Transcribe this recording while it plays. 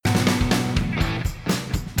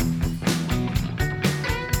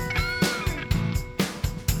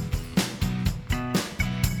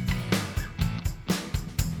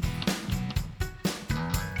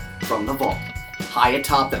from the vault, high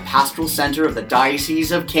atop the pastoral center of the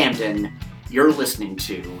Diocese of Camden, you're listening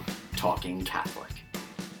to Talking Catholic.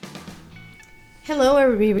 Hello,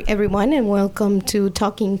 everyone, and welcome to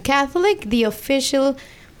Talking Catholic, the official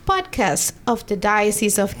podcast of the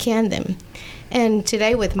Diocese of Camden. And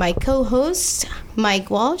today with my co-host, Mike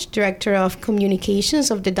Walsh, Director of Communications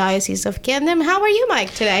of the Diocese of Camden. How are you,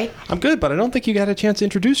 Mike, today? I'm good, but I don't think you got a chance to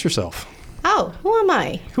introduce yourself. Oh, who am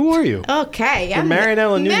I? Who are you? Okay. You're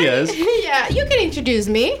Marianela Nunez. Yeah, you can introduce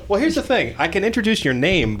me. Well, here's the thing. I can introduce your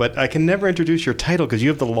name, but I can never introduce your title because you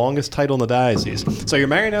have the longest title in the diocese. So you're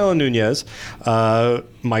Marianela Nunez,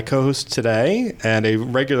 my co-host today, and a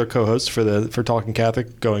regular co-host for Talking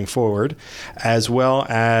Catholic going forward, as well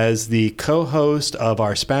as the co-host of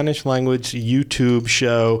our Spanish language YouTube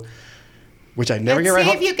show, which I never get right.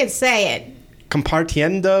 Let's see if you can say it.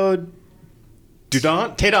 Compartiendo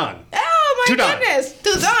Tudon. Oh my goodness.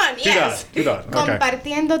 Tudon, yes. Tudon. Okay.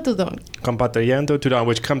 Compartiendo Tudon. Compartiendo Tudon,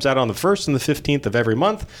 which comes out on the 1st and the 15th of every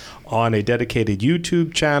month on a dedicated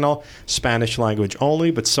YouTube channel, Spanish language only,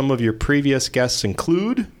 but some of your previous guests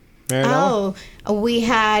include... Marianela? Oh, we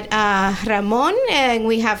had Ramon, and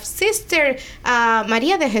we have Sister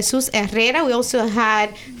Maria de Jesus Herrera. We also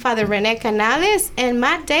had Father Rene Canales and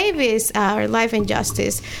Matt Davis, our Life and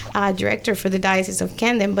Justice Director for the Diocese of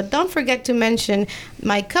Camden. But don't forget to mention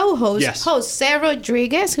my co-host, Jose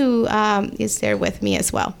Rodriguez, who is there with me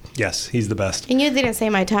as well. Yes, he's the best. And you didn't say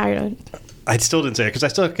my title. I still didn't say it because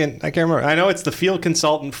I can't remember. I know it's the field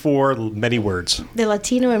consultant for many words. The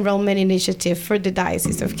Latino Enrollment Initiative for the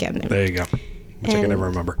Diocese of Camden. There you go. Which I can never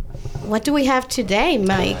remember. What do we have today,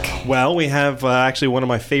 Mike? Well, we have actually one of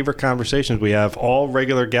my favorite conversations. We have all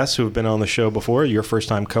regular guests who have been on the show before. Your first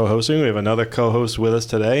time co-hosting. We have another co-host with us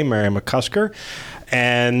today, Mary McCusker.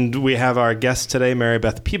 And we have our guest today, Mary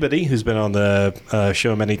Beth Peabody, who's been on the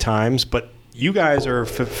show many times. But you guys are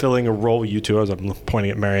fulfilling a role, you two, as I'm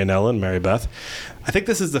pointing at Marianela and Mary Beth. I think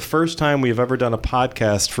this is the first time we've ever done a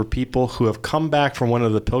podcast for people who have come back from one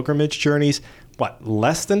of the pilgrimage journeys,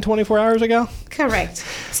 less than 24 hours ago? Correct.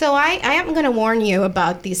 So I am going to warn you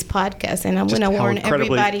about this podcast, and I'm going to warn everybody.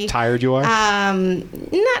 How incredibly tired you are?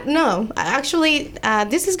 No. Actually,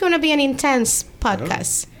 this is going to be an intense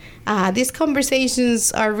podcast. These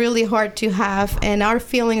conversations are really hard to have, and our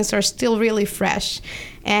feelings are still really fresh.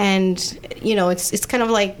 And, you know, it's kind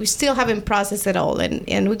of like we still haven't processed it all,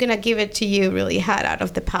 and we're going to give it to you really hot out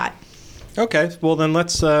of the pot. Okay, well then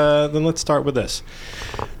let's start with this.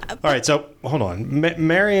 All right, so hold on.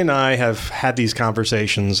 Mary and I have had these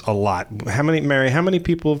conversations a lot. How many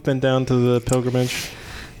people have been down to the pilgrimage?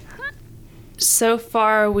 So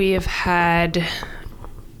far, we have had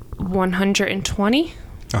 120.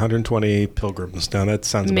 120 pilgrims. Now that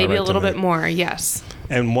sounds about maybe right a little to me. bit more. Yes.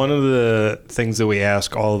 And one of the things that we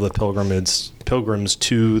ask all of the pilgrims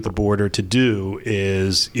to the border to do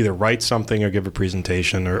is either write something or give a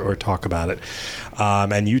presentation or talk about it.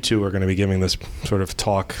 And you two are going to be giving this sort of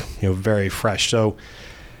talk, very fresh. So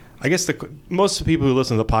I guess most of the people who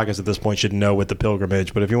listen to the podcast at this point should know what the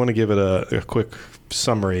pilgrimage, but if you want to give it a quick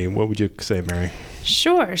summary, what would you say, Mary?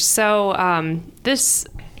 Sure. So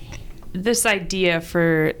this idea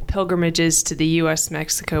for pilgrimages to the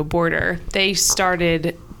U.S.-Mexico border, they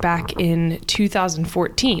started back in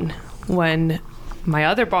 2014 when my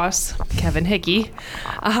other boss, Kevin Hickey,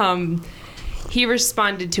 he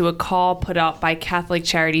responded to a call put out by Catholic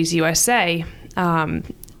Charities USA,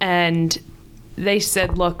 and they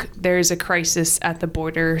said, look, there's a crisis at the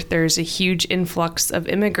border. There's a huge influx of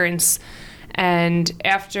immigrants, and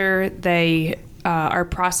after they are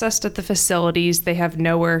processed at the facilities, they have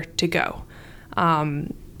nowhere to go.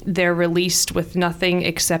 They're released with nothing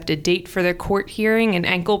except a date for their court hearing, an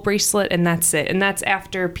ankle bracelet, and that's it. And that's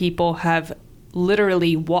after people have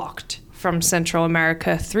literally walked from Central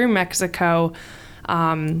America through Mexico.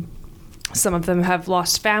 Some of them have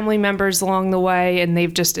lost family members along the way, and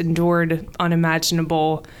they've just endured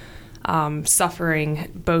unimaginable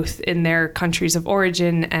suffering, both in their countries of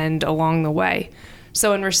origin and along the way.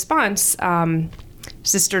 So in response,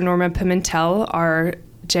 Sister Norma Pimentel, our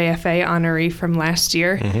JFA honoree from last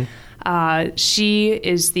year, she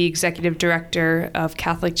is the executive director of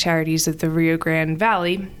Catholic Charities of the Rio Grande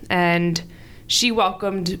Valley, and she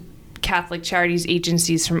welcomed Catholic Charities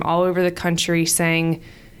agencies from all over the country saying,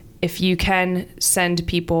 if you can send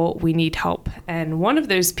people, we need help. And one of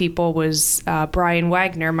those people was Brian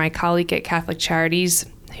Wagner, my colleague at Catholic Charities,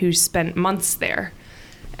 who spent months there.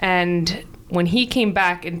 And when he came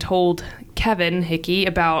back and told Kevin Hickey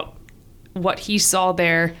about what he saw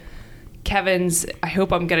there, Kevin's, I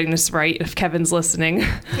hope I'm getting this right if Kevin's listening,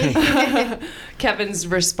 Kevin's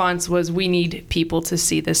response was, we need people to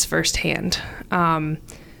see this firsthand.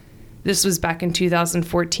 this was back in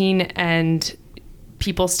 2014, and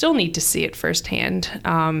people still need to see it firsthand.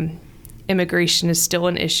 Immigration is still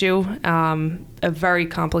an issue, a very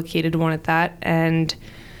complicated one at that. And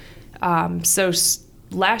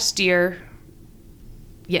last year,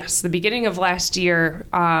 the beginning of last year,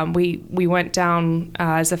 we went down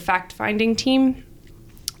as a fact-finding team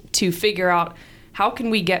to figure out how can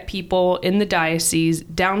we get people in the diocese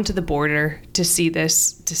down to the border to see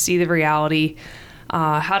this, to see the reality.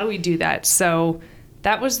 How do we do that? So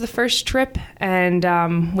that was the first trip,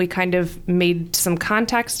 and we kind of made some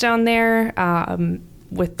contacts down there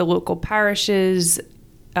with the local parishes,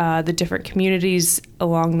 the different communities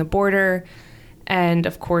along the border, and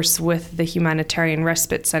of course with the Humanitarian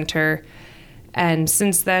Respite Center. And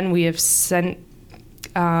since then, we have sent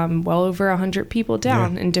well over 100 people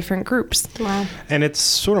down in different groups. Wow. And it's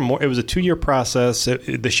sort of more, it was a 2-year process.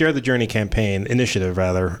 The Share the Journey initiative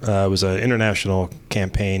was an international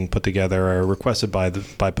campaign put together, requested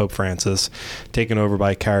by Pope Francis, taken over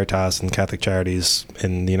by Caritas and Catholic Charities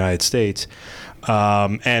in the United States.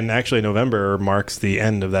 And actually November marks the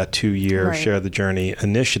end of that 2-year Share the Journey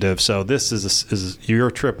initiative. So this is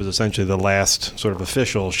your trip is essentially the last sort of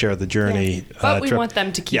official Share the Journey but we trip. Want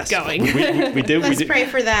them to keep going. We did. Let's pray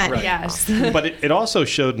for that. Right. Yes. But it also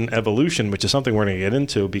showed an evolution, which is something we're going to get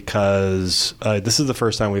into, because this is the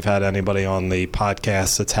first time we've had anybody on the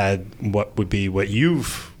podcast that's had what would be what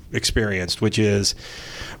you've experienced, which is,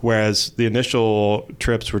 whereas the initial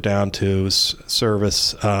trips were down to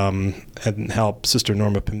service and help Sister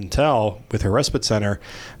Norma Pimentel with her respite center,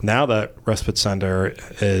 now that respite center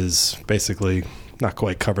is basically not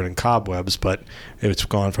quite covered in cobwebs, but it's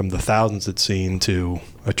gone from the thousands it's seen to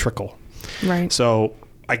a trickle. Right. So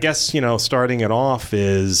I guess, starting it off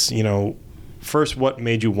is, first, what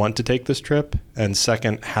made you want to take this trip? And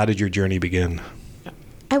second, how did your journey begin?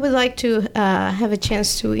 I would like to have a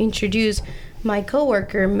chance to introduce my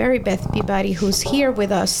coworker, Mary Beth Peabody, who's here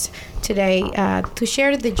with us today to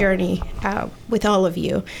share the journey with all of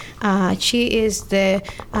you. She is the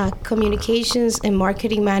communications and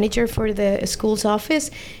marketing manager for the school's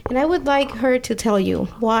office, and I would like her to tell you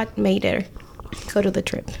what made her go to the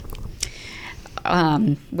trip.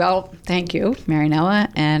 Well, thank you, Marinella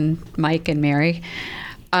and Mike and Mary.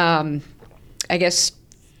 I guess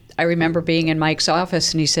I remember being in Mike's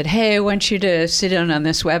office, and he said, "Hey, I want you to sit in on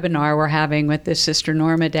this webinar we're having with this Sister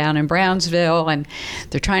Norma down in Brownsville, and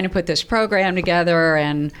they're trying to put this program together."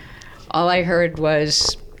 And all I heard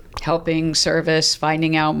was helping service,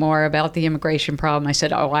 finding out more about the immigration problem. I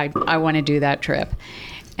said, "Oh, I want to do that trip."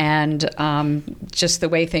 And just the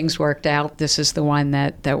way things worked out, this is the one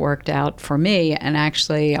that worked out for me. And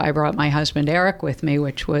actually, I brought my husband Eric with me,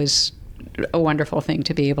 which was a wonderful thing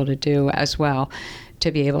to be able to do as well,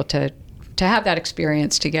 to be able to have that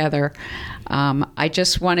experience together. I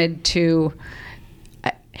just wanted to,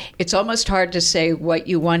 it's almost hard to say what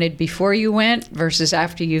you wanted before you went versus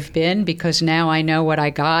after you've been, because now I know what I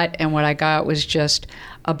got, and what I got was just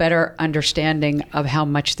a better understanding of how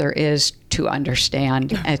much there is to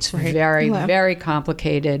understand. It's very, very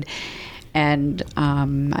complicated. And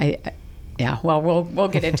we'll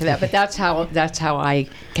get into that, but that's how I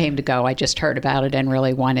came to go. I just heard about it and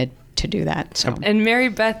really wanted to do that. So. And Mary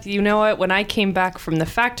Beth, you know what? When I came back from the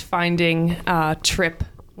fact-finding trip,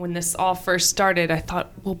 when this all first started, I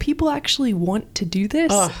thought, will people actually want to do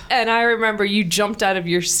this? And I remember you jumped out of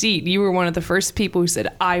your seat. You were one of the first people who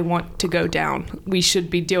said, I want to go down. We should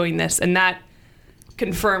be doing this. And that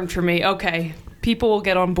confirmed for me, okay, people will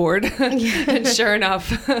get on board. And sure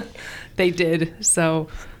enough, they did. So.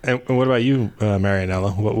 And what about you,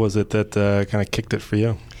 Marianella? What was it that kind of kicked it for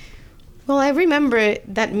you? Well, I remember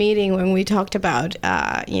that meeting when we talked about,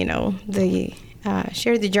 the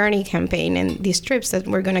Share the Journey campaign and these trips that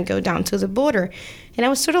we're going to go down to the border. And I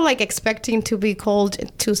was sort of like expecting to be called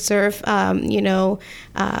to serve,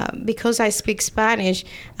 because I speak Spanish.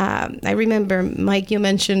 I remember, Mike, you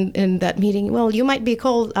mentioned in that meeting, well, you might be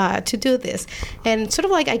called to do this. And sort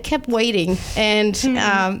of like I kept waiting. And,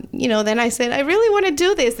 then I said, I really want to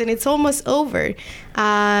do this. And it's almost over.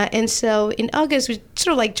 And so in August, we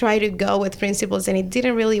sort of like tried to go with principals, and it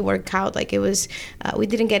didn't really work out. Like it was, we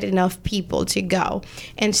didn't get enough people to go.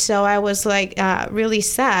 And so I was like really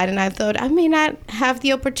sad. And I thought, I may not have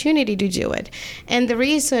the opportunity to do it. And the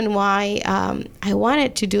reason why I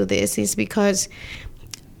wanted to do this is because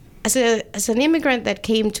as an immigrant that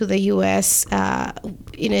came to the U.S.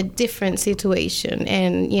 In a different situation,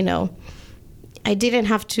 and, I didn't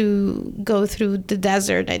have to go through the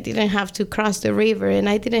desert. I didn't have to cross the river, and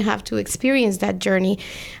I didn't have to experience that journey.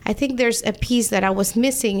 I think there's a piece that I was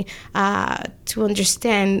missing to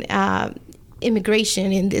understand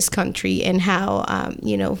immigration in this country and how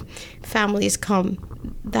families come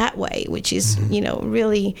that way, which is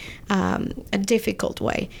really a difficult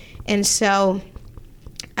way. And so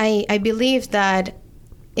I believe that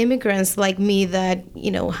immigrants like me that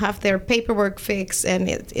have their paperwork fixed and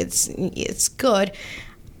it's good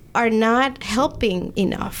are not helping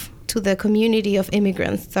enough to the community of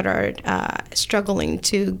immigrants that are struggling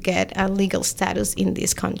to get a legal status in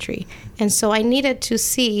this country. And so I needed to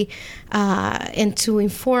see and to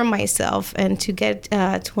inform myself and to get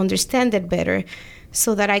to understand it better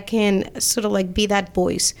so that I can sort of like be that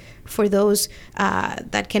voice for those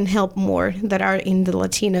that can help more that are in the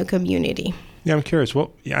Latino community. Yeah, I'm curious.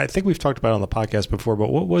 Well, I think we've talked about it on the podcast before, but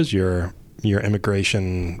what was your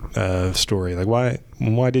immigration story? Like,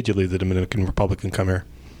 why did you leave the Dominican Republic and come here?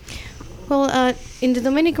 Well, in the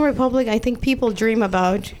Dominican Republic, I think people dream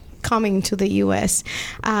about coming to the U.S.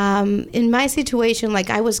 In my situation, like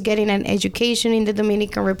I was getting an education in the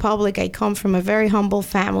Dominican Republic. I come from a very humble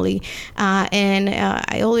family, and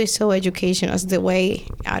I always saw education as the way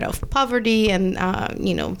out of poverty and,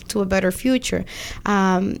 to a better future.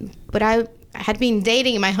 But I had been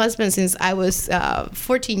dating my husband since I was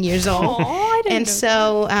 14 years old. And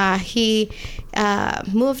so he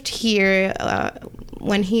moved here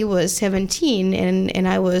when he was 17 and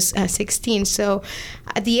I was 16. So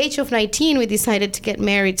at the age of 19, we decided to get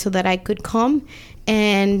married so that I could come.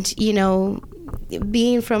 And,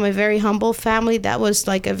 being from a very humble family, that was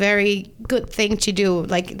like a very good thing to do.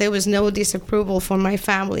 Like there was no disapproval from my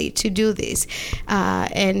family to do this. I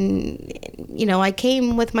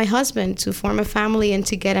came with my husband to form a family and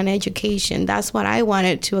to get an education. That's what I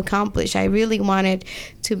wanted to accomplish. I really wanted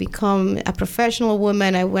to become a professional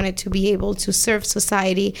woman. I wanted to be able to serve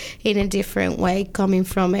society in a different way, coming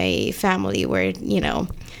from a family where,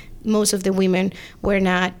 most of the women were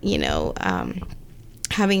not,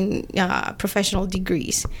 having professional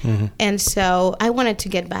degrees. Mm-hmm. And so I wanted to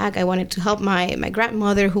get back. I wanted to help my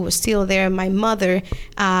grandmother, who was still there, my mother,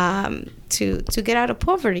 to get out of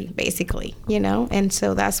poverty, basically, And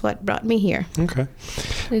so that's what brought me here. Okay.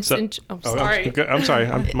 I'm sorry. I'm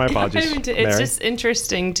sorry. My apologies. It's just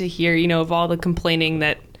interesting to hear, of all the complaining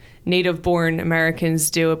that native-born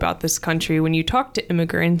Americans do about this country. When you talk to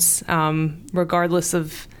immigrants, regardless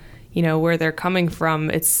of where they're coming from,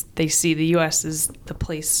 they see the U.S. as the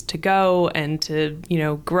place to go and to,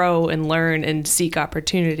 grow and learn and seek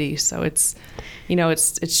opportunity. So it's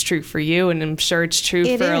true for you, and I'm sure it's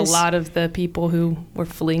true for a lot of the people who were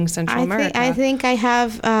fleeing Central America. I think I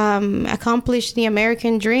have accomplished the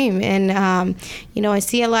American dream, and I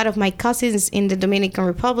see a lot of my cousins in the Dominican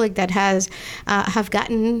Republic that have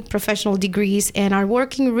gotten professional degrees and are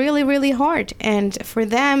working really, really hard. And for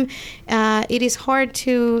them, it is hard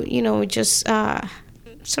to just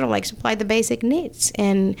sort of like supply the basic needs.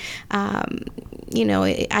 And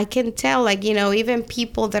I can tell, even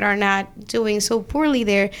people that are not doing so poorly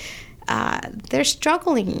there, they're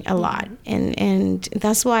struggling a lot. And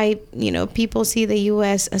that's why, people see the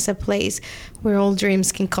U.S. as a place where all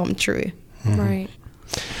dreams can come true. Mm-hmm. Right.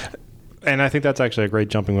 And I think that's actually a great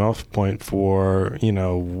jumping off point for,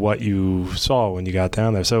 what you saw when you got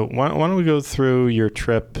down there. So why don't we go through your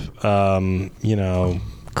trip,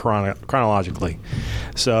 chronologically.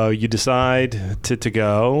 So you decide to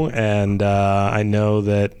go, and I know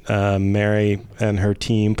that Mary and her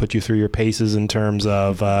team put you through your paces in terms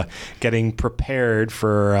of getting prepared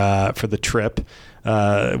for the trip.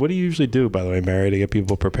 What do you usually do, by the way, Mary, to get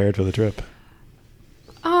people prepared for the trip?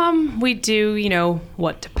 We do,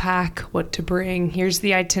 what to pack, what to bring. Here's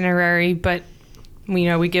the itinerary, but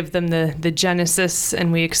we give them the genesis,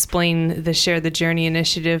 and we explain the Share the Journey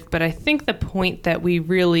initiative. But I think the point that we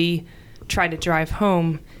really try to drive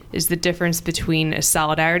home is the difference between a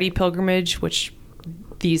solidarity pilgrimage, which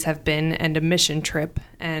these have been, and a mission trip.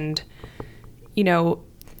 And, I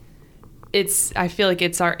feel like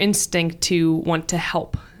it's our instinct to want to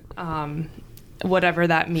help, whatever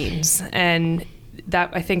that means. And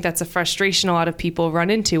that, I think that's a frustration a lot of people run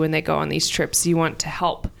into when they go on these trips. You want to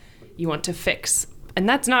help, you want to fix. And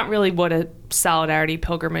that's not really what a solidarity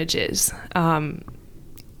pilgrimage is.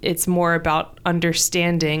 It's more about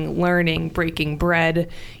understanding, learning, breaking bread.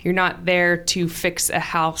 You're not there to fix a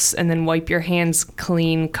house and then wipe your hands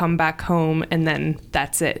clean, come back home, and then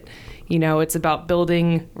that's it. It's about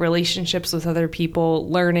building relationships with other people,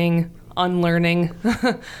 learning, unlearning,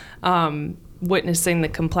 witnessing the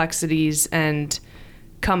complexities, and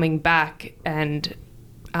coming back and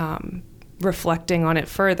reflecting on it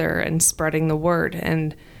further and spreading the word.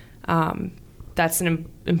 And that's an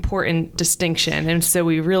important distinction. And so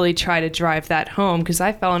we really try to drive that home, because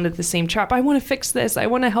I fell into the same trap. I want to fix this. I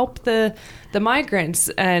want to help the migrants.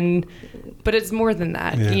 But it's more than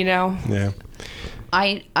that, you know? Yeah.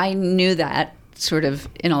 I knew that sort of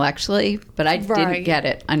intellectually, but I didn't get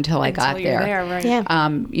it until I got there. Right? Yeah.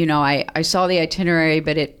 You know, I saw the itinerary,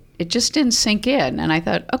 but it just didn't sink in. And I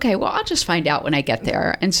thought, okay, well, I'll just find out when I get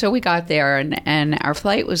there. And so we got there, and our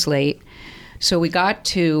flight was late. So we got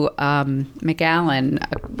to McAllen,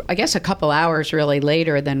 I guess a couple hours really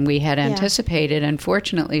later than we had anticipated. And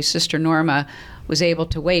fortunately, Sister Norma was able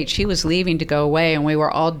to wait. She was leaving to go away, and we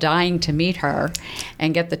were all dying to meet her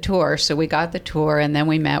and get the tour. So we got the tour, and then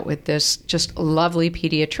we met with this just lovely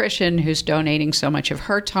pediatrician who's donating so much of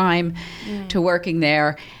her time to working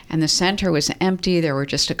there. And the center was empty. There were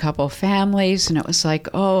just a couple families, and it was like,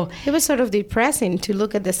 oh. It was sort of depressing to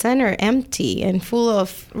look at the center empty and full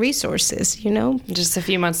of resources, you know? Just a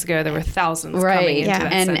few months ago, there were thousands coming into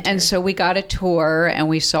that center. And so we got a tour, and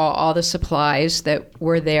we saw all the supplies that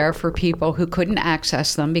were there for people who couldn't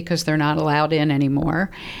access them because they're not allowed in anymore.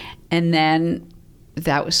 And then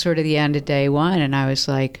that was sort of the end of day one, and I was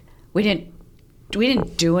like, we didn't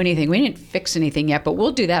do anything. We didn't fix anything yet, but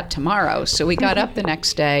we'll do that tomorrow. So we got up the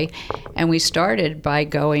next day, and we started by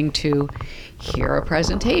going to hear a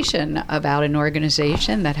presentation about an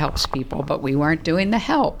organization that helps people, but we weren't doing the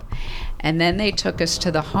help. And then they took us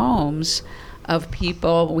to the homes of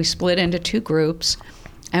people. We split into two groups,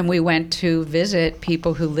 and we went to visit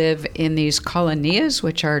people who live in these colonias,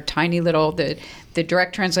 which are tiny little, the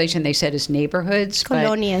direct translation they said is neighborhoods.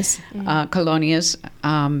 Colonias. Colonias.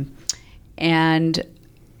 And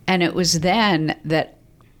it was then that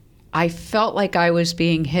I felt like I was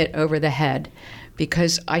being hit over the head,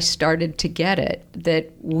 because I started to get it,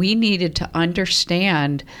 that we needed to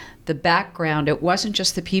understand the background. It wasn't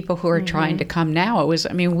just the people who are trying to come now. It was,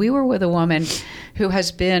 I mean, we were with a woman who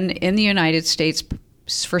has been in the United States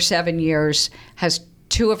for 7 years, has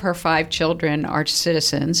 2 of her 5 children are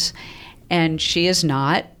citizens, and she is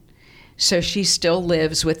not. So she still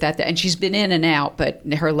lives with that, and she's been in and out, but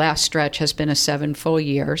her last stretch has been 7 full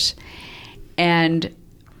years. And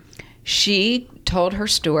she told her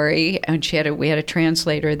story, and we had a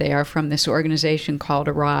translator there from this organization called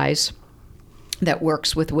Arise that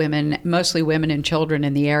works with women, mostly women and children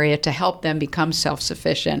in the area, to help them become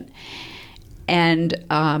self-sufficient. And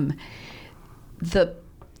the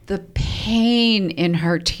pain in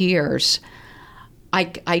her tears,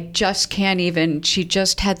 I just can't even, she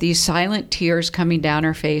just had these silent tears coming down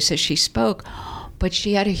her face as she spoke, but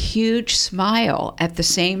she had a huge smile at the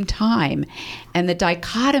same time. And the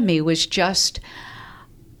dichotomy was just,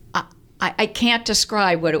 I can't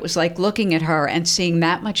describe what it was like looking at her and seeing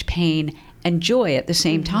that much pain and joy at the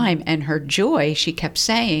same time. And her joy, she kept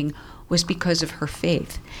saying, was because of her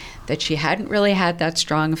faith, that she hadn't really had that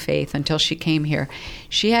strong faith until she came here.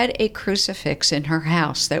 She had a crucifix in her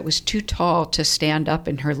house that was too tall to stand up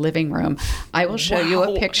in her living room. I will show you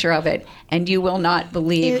a picture of it, and you will not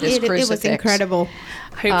believe this crucifix. It was incredible.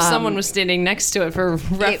 I hope someone was standing next to it for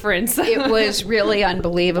reference. It was really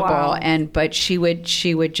unbelievable. Wow. But she would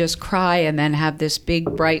just cry and then have this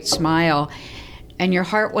big bright smile. And your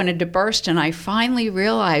heart wanted to burst. And I finally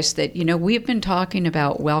realized that, you know, we've been talking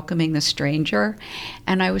about welcoming the stranger.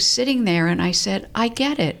 And I was sitting there and I said, I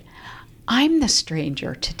get it. I'm the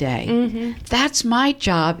stranger today. That's my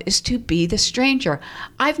job, is to be the stranger.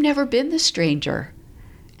 I've never been the stranger.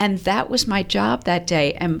 And that was my job that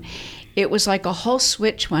day. And it was like a whole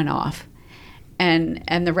switch went off. And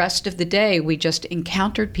the rest of the day, we just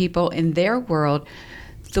encountered people in their world.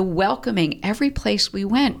 The welcoming, every place we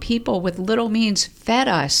went, people with little means fed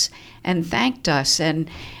us and thanked us. And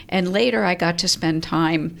later I got to spend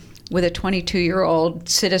time with a 22-year-old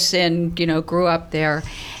citizen, you know, grew up there.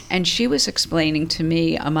 And she was explaining to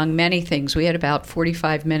me, among many things, we had about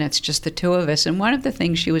 45 minutes, just the two of us. And one of the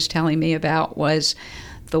things she was telling me about was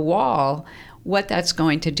the wall, what that's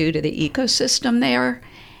going to do to the ecosystem there.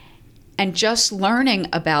 And just learning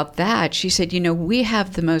about that, she said, you know, we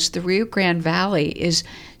have the Rio Grande Valley is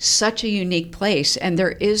such a unique place, and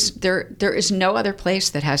there is no other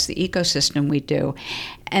place that has the ecosystem we do.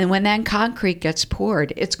 And when that concrete gets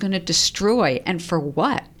poured, it's going to destroy, and for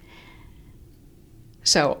what?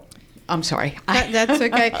 So, I'm sorry. That's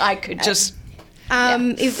okay. I could just...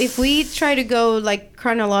 If we try to go like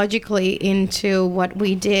chronologically into what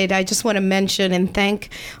we did, I just want to mention and thank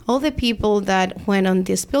all the people that went on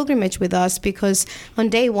this pilgrimage with us, because on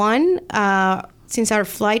day one, since our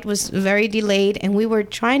flight was very delayed and we were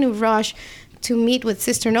trying to rush to meet with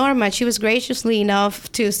Sister Norma, she was graciously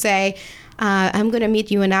enough to say, I'm going to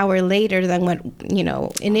meet you an hour later than what,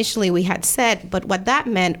 initially we had said. But what that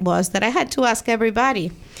meant was that I had to ask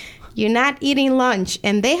everybody, you're not eating lunch.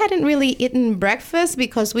 And they hadn't really eaten breakfast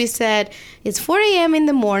because we said it's 4 a.m. in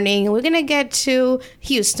the morning and we're going to get to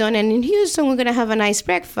Houston. And in Houston, we're going to have a nice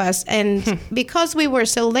breakfast. And because we were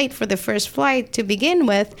so late for the first flight to begin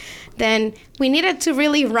with, then we needed to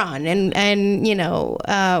really run. And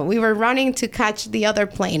we were running to catch the other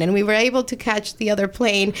plane. And we were able to catch the other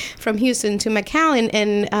plane from Houston to McAllen.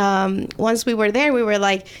 And once we were there, we were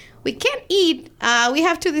like, we can't eat. We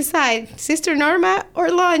have to decide, Sister Norma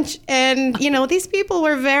or lunch. And, these people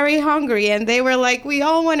were very hungry. And they were like, we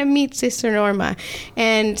all want to meet Sister Norma.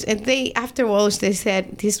 And they, afterwards, they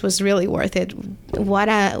said, this was really worth it. What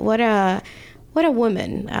a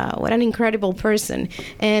woman. What an incredible person.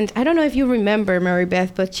 And I don't know if you remember, Mary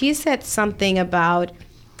Beth, but she said something about,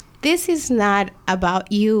 this is not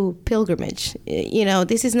about you pilgrimage.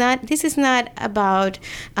 This is not about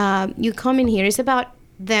you coming here. It's about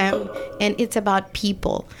them, and it's about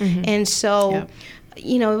people. And so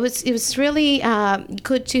it was really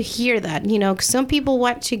good to hear that, 'cause some people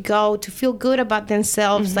want to go to feel good about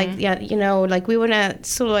themselves, like we want to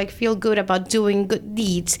sort of like feel good about doing good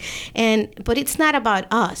deeds, but it's not about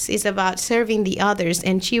us, it's about serving the others.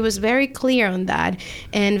 And she was very clear on that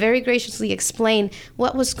and very graciously explained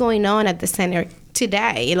what was going on at the center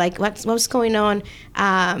today, like what's going on,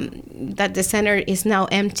 that the center is now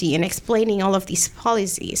empty, and explaining all of these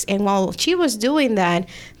policies. And while she was doing that,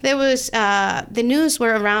 there was the news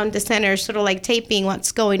were around the center, sort of like taping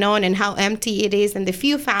what's going on and how empty it is, and the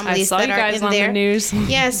few families that are in there. The news.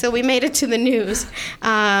 Yeah, so we made it to the news,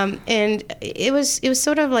 and it was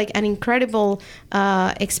sort of like an incredible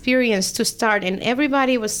experience to start, and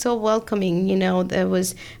everybody was so welcoming. There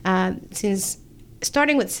was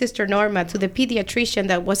starting with Sister Norma to the pediatrician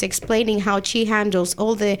that was explaining how she handles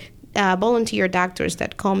all the volunteer doctors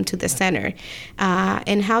that come to the center,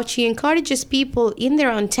 and how she encourages people in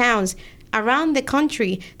their own towns around the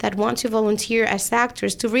country that want to volunteer as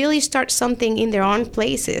actors to really start something in their own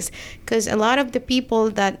places, because a lot of the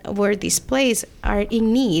people that were displaced are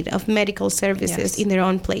in need of medical services in their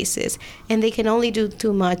own places, and they can only do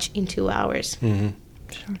too much in 2 hours.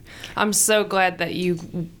 Sure. I'm so glad that you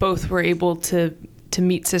both were able to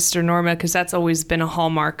meet Sister Norma, because that's always been a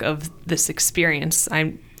hallmark of this experience.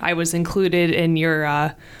 I was included in your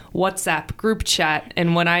WhatsApp group chat,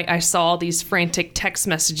 and when I saw all these frantic text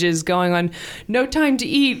messages going on, no time to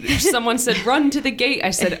eat, someone said, run to the gate.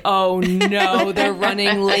 I said, oh no, they're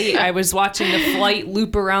running late. I was watching the flight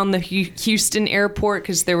loop around the Houston airport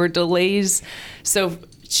because there were delays. So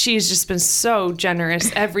she's just been so generous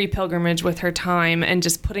every pilgrimage with her time and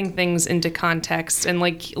just putting things into context. And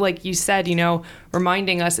like you said,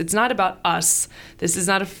 reminding us it's not about us. This is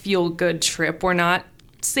not a feel-good trip. We're not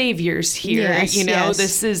saviors here. Yes.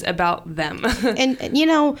 This is about them. And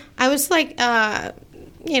I was like,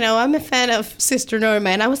 I'm a fan of Sister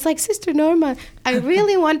Norma, and I was like, Sister Norma, I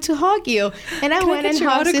really want to hug you. And I went and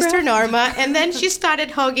hugged Sister Norma, and then she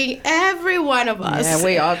started hugging every one of us. Yeah,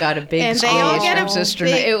 we all got a big squeeze from Sister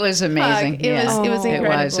Norma. It was amazing. Hug. It was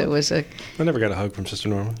incredible. It was a. I never got a hug from Sister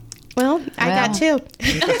Norma. Well, I got two.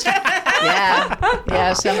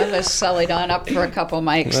 Yeah. Some of us sullied on up for a couple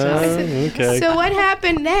mics. Okay. So what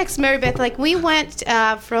happened next, Mary Beth? Like, we went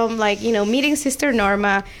from meeting Sister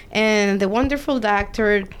Norma and the wonderful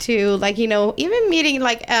doctor to even meeting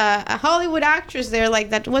a Hollywood actress there,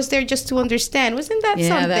 that was there just to understand. Wasn't that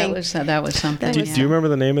something? Yeah, that was something. Do you remember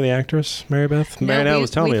the name of the actress, Mary Beth? Mary Nell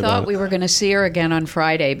was telling me about it. We thought we were going to see her again on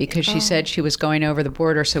Friday because she said she was going over the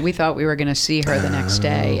border, so we thought we were going to see her the next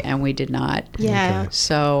day, and we did not. Yeah. Okay.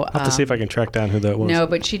 So I'll have to see if I can track down who that was. No,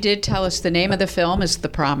 but she did tell us the name of the film is The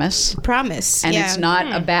Promise. And it's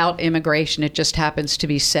not about immigration. It just happens to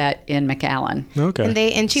be set in McAllen.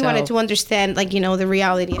 Okay. And she wanted to understand, the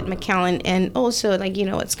reality at McAllen, and also,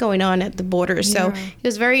 what's going on at the border. So it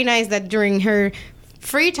was very nice that during her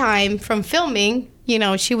free time from filming,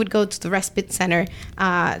 she would go to the respite center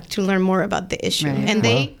to learn more about the issue. Right. And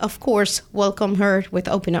they, of course, welcome her with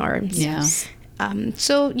open arms. Yes.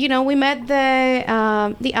 So we met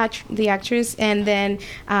the actress, and then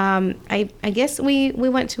I guess we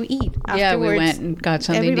went to eat afterwards. Yeah, we went and got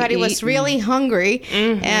something to eat. Everybody was really hungry,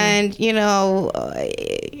 and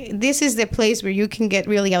this is the place where you can get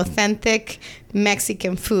really authentic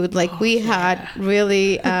Mexican food. We had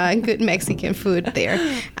really good Mexican food there,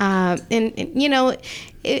 I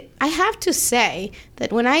have to say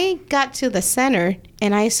that when I got to the center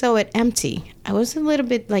and I saw it empty, I was a little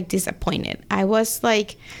bit disappointed. I was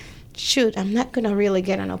shoot, I'm not going to really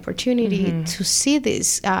get an opportunity to see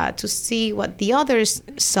this, to see what the others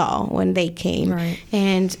saw when they came. Right.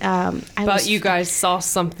 And But you guys saw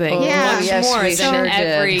something Yeah. much Yes, more we than sure did.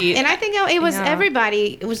 every... And I think it was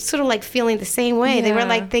everybody. It was sort of like feeling the same way. They were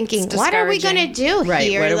Yeah. like thinking, It's "What are we gonna do Right,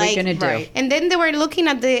 here? what are we Like, gonna do? Right. And then they were looking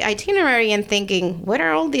at the itinerary and thinking, "What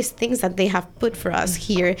are all these things that they have put for us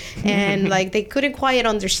here?" And like they couldn't quite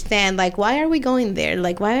understand, like, why are we going there?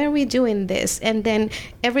 Like, why are we doing this? And then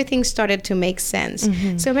everything started to make sense.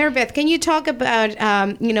 So, Mary Beth, can you talk about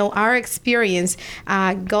our experience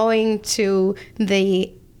going to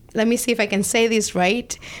the, let me see if I can say this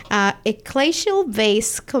right,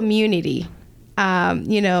 ecclesial-based community,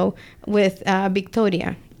 with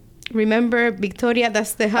Victoria. Remember Victoria?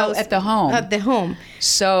 That's the house. at the home. At the home.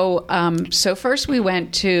 So, so first we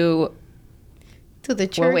went to. To the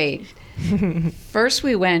church. Well, wait. First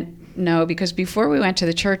we went. No, because before we went to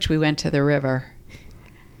the church, we went to the river.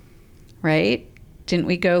 Right? Didn't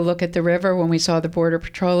we go look at the river when we saw the Border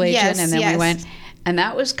Patrol agent? Yes, and then yes. we went, and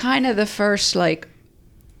that was kind of the first like.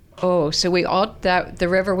 Oh, so the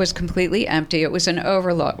river was completely empty. It was an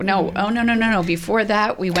overlook. No, no. Before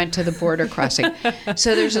that, we went to the border crossing.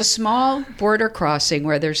 So there's a small border crossing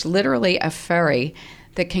where there's literally a ferry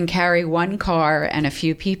that can carry one car and a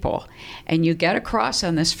few people. And you get across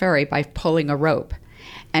on this ferry by pulling a rope.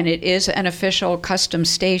 And it is an official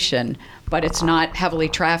customs station, but it's not heavily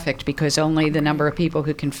trafficked because only the number of people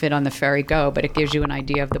who can fit on the ferry go, but it gives you an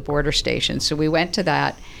idea of the border station. So we went to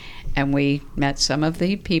that. And we met some of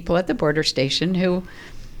the people at the border station who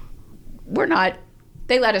were not,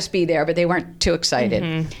 they let us be there, but they weren't too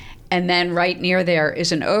excited. And then right near there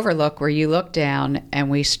is an overlook where you look down, and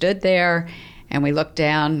we stood there and we looked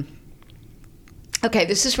down. Okay,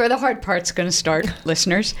 this is where the hard part's going to start,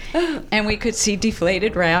 listeners. And we could see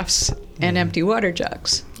deflated rafts and empty water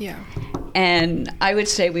jugs. Yeah. And I would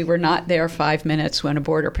say we were not there 5 minutes when a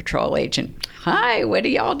Border Patrol agent, "Hi, what are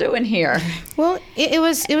y'all doing here?" Well, it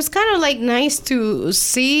was kind of like nice to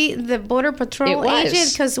see the Border Patrol It was.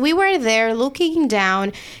 agent, because we were there looking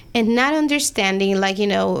down and not understanding, like,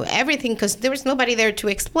 everything, because there was nobody there to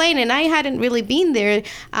explain, and I hadn't really been there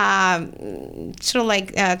sort of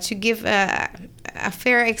like to give a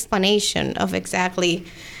fair explanation of exactly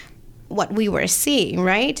what we were seeing,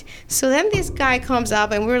 right? So then this guy comes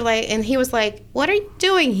up and he was like, "What are you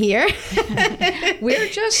doing here?" We're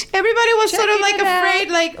just Everybody was sort of checking like it out.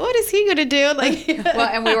 afraid, like, what is he gonna do? Like, well,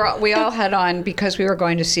 and we all had on, because we were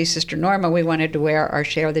going to see Sister Norma, we wanted to wear our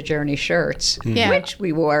Share the Journey shirts, Yeah. which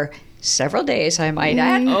we wore several days, I might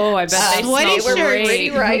add. Oh, I bet they Sweaty smelled shirts. Pretty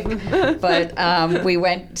great. ripe. But we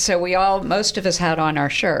went, so most of us had on our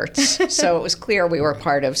shirts. So it was clear we were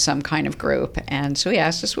part of some kind of group. And so he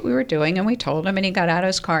asked us what we were doing, and we told him, and he got out of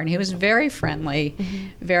his car, and he was very friendly,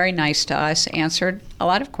 very nice to us, answered a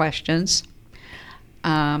lot of questions.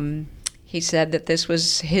 He said that this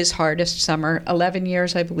was his hardest summer, 11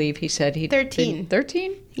 years, I believe. He said he'd 13.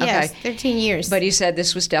 13? yes, Okay. 13 years. But he said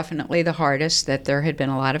this was definitely the hardest, that there had been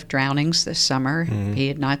a lot of drownings this summer he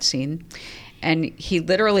had not seen. And he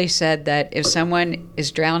literally said that if someone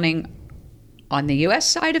is drowning on the U.S.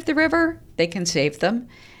 side of the river, they can save them.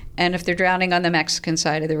 And if they're drowning on the Mexican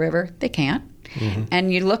side of the river, they can't.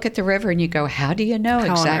 And you look at the river and you go, how do you know How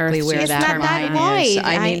on exactly earth where do you that It's not that line is? wide.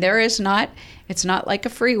 I mean, there is not, it's not like a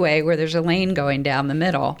freeway where there's a lane going down the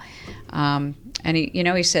middle. And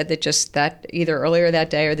he said that just that either earlier that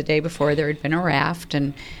day or the day before there had been a raft.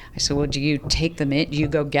 And I said, well, do you take them in? Do you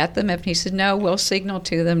go get them? And he said, no, we'll signal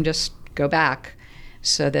to them, just go back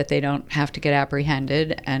so that they don't have to get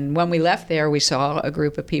apprehended. And when we left there, we saw a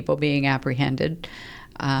group of people being apprehended,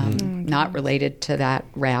 not related to that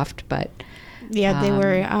raft, but yeah, they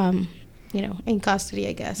were, in custody,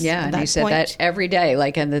 I guess. yeah, at and that he said point. that every day,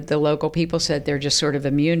 and the local people said they're just sort of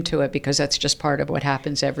immune to it because that's just part of what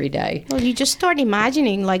happens every day. Well, you just start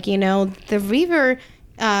imagining, the river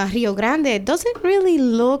Rio Grande doesn't really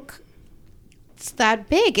look that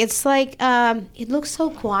big. It's like it looks so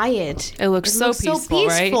quiet. It looks so peaceful,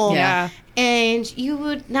 right? Yeah. And you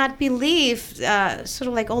would not believe sort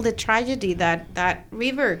of like all the tragedy that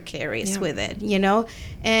river carries with it,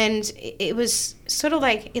 And it was sort of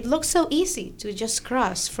like, it looks so easy to just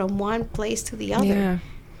cross from one place to the other. Yeah.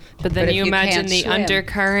 But then But if you you imagine can't the swim-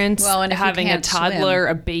 undercurrents, Well, and if you having a can't toddler,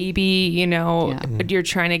 a baby, you're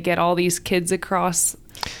trying to get all these kids across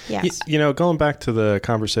Yes. Going back to the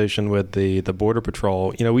conversation with the Border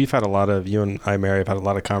Patrol, we've had you and I, Mary, have had a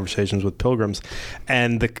lot of conversations with pilgrims,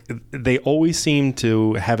 and they always seem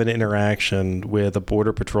to have an interaction with a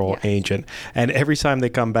Border Patrol agent. And every time they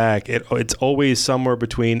come back, it's always somewhere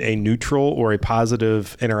between a neutral or a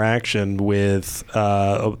positive interaction with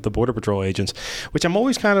the Border Patrol agents, which I'm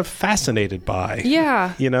always kind of fascinated by.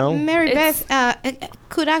 Yeah. Mary Beth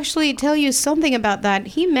could actually tell you something about that.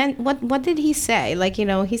 He meant, what did he say? Like,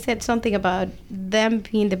 he said something about them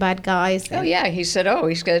being the bad guys. Oh, yeah. He said,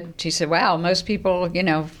 he's good. He said, wow, most people,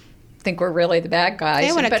 think we're really the bad guys.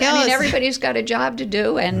 They want to kill us. Everybody's got a job to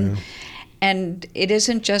do, and it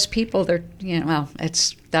isn't just people. They're,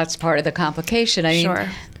 that's part of the complication. I mean,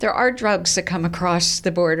 there are drugs that come across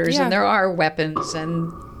the borders, and there are weapons,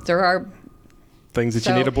 and there are things that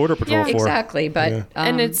you need a Border Patrol for. Exactly. But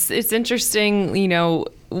and it's interesting,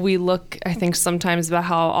 we look, I think, sometimes about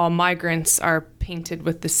how all migrants are painted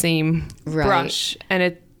with the same brush.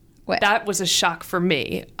 And that was a shock for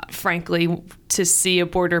me, frankly, to see a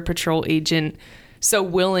Border Patrol agent so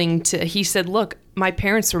willing to, he said, look, my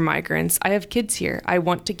parents were migrants. I have kids here. I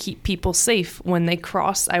want to keep people safe when they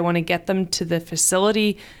cross. I want to get them to the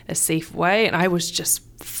facility a safe way. And I was just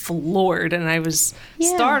floored, and I was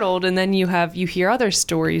startled. And then you hear other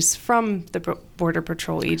stories from the Border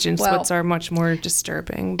Patrol agents, which are much more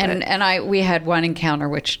disturbing. But. And we had one encounter,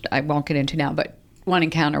 which I won't get into now, but one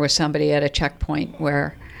encounter with somebody at a checkpoint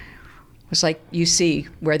where it was like, you see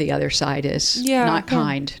where the other side is. Not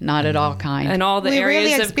kind, not at all kind. And all the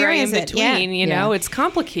areas really of gray in between, it's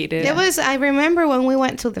complicated. I remember when we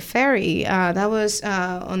went to the ferry, that was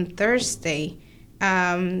on Thursday,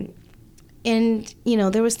 and,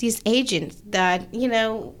 there was this agent that,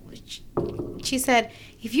 she said,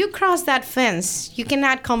 if you cross that fence, you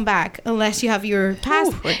cannot come back unless you have your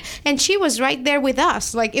passport. And she was right there with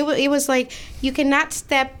us. Like, it was like, you cannot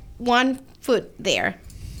step one foot there.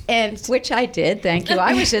 Which I did, thank you.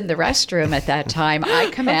 I was in the restroom at that time.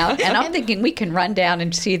 I come out, and I'm thinking we can run down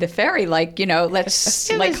and see the ferry. Like, let's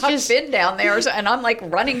Huck Finn down there. And I'm like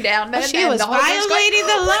running down. She was violating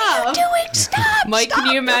the law. What are you doing? Stop! Mike, stop,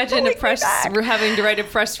 can you imagine we're having to write a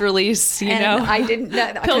press release? I didn't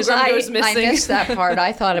know. Pilgrim goes missing. I missed that part.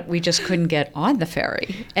 I thought we just couldn't get on the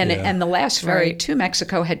ferry, and the last ferry to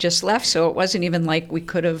Mexico had just left, so it wasn't even like we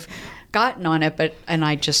could have gotten on it, and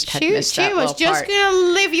I just had missed that little part. She was just gonna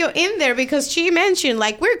leave you in there because she mentioned,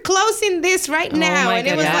 like, we're closing this right now, and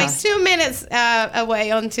it was like 2 minutes away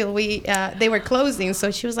until they were closing.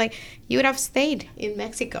 So she was like, you would have stayed in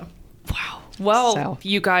Mexico. Wow. Well,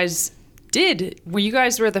 you guys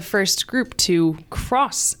were the first group to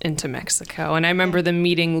cross into Mexico, and I remember the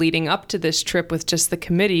meeting leading up to this trip with just the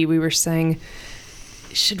committee. We were saying,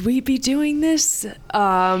 should we be doing this?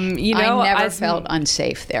 I never felt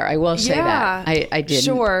unsafe there. I will say that. I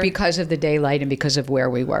didn't because of the daylight and because of where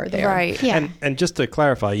we were there. Right. Yeah. And just to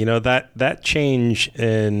clarify, that change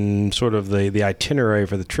in sort of the itinerary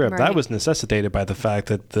for the trip, that was necessitated by the fact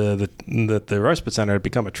that the respite center had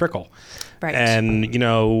become a trickle. Right. And,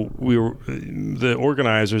 the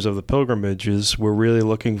organizers of the pilgrimages were really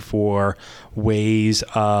looking for ways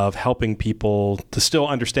of helping people to still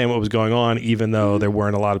understand what was going on, even though there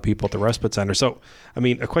weren't a lot of people at the respite center. So, I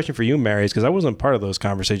mean, a question for you, Mary, is because I wasn't part of those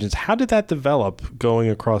conversations. How did that develop going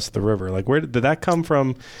across the river? Like, where did that come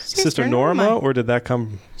from? Sister Norma, or did that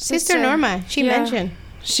come? Sister Norma, she mentioned.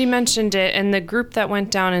 She mentioned it, and the group that went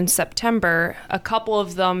down in September, a couple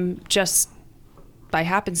of them just by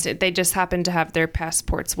happenstance, they just happened to have their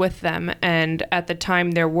passports with them. And at the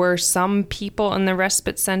time, there were some people in the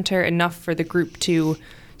respite center, enough for the group to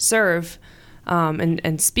serve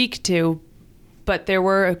and speak to. But there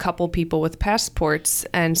were a couple people with passports.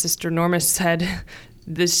 And Sister Norma said,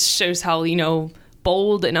 this shows how,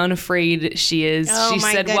 bold and unafraid she is. Oh, she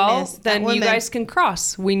said, goodness, well, then you woman. guys can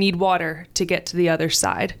cross. We need water to get to the other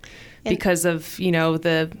side because of,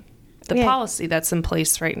 the policy that's in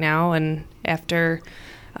place right now. And after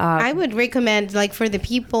I would recommend, like, for the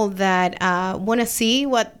people that want to see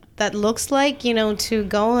what that looks like, to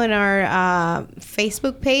go on our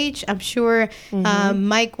Facebook page. I'm sure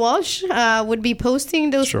Mike Walsh would be posting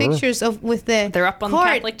those pictures with the they're up on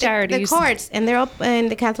Catholic Charities. The cards, and they're up on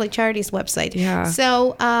the Catholic Charities website. Yeah.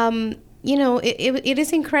 So it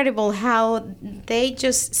is incredible how they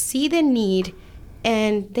just see the need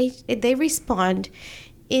and they respond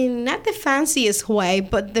in not the fanciest way,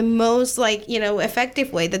 but the most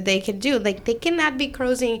effective way that they can do. Like, they cannot be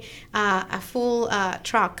crossing a full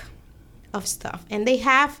truck of stuff, and they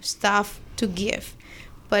have stuff to give,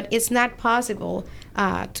 but it's not possible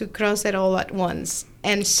to cross it all at once.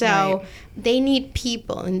 And so they need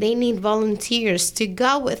people and they need volunteers to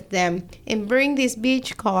go with them and bring these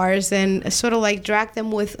beach cars and sort of like drag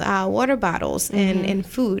them with water bottles and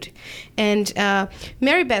food. And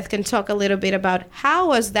Mary Beth can talk a little bit about how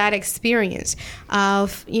was that experience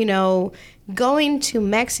of, going to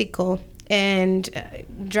Mexico and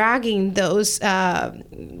dragging those,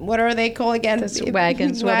 what are they called again? Those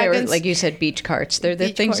wagons. Well, they were, like you said, beach carts. They're the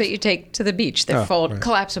things that you take to the beach. They're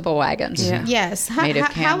collapsible wagons. Yeah. Yes. Made of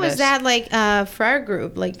How was canvas. that like for our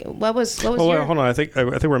group? Like, what was Well, your... hold on. I think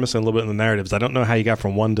we're missing a little bit in the narratives. I don't know how you got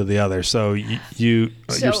from one to the other. So you're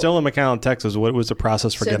still in McAllen, Texas. What was the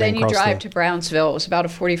process for So getting then you across drive to Brownsville. It was about a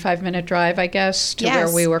 45-minute drive, I guess, to where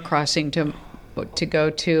Yes. we were crossing to go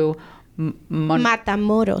to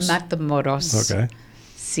Matamoros. Matamoros. Okay.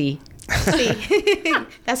 Sí. Sí.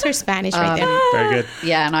 That's her Spanish right there. Very good.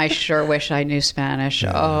 Yeah, and I sure wish I knew Spanish.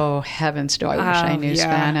 Oh, heavens, do I wish I knew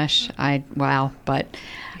Spanish.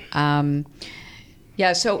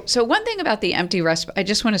 Yeah, so one thing about the empty respite, I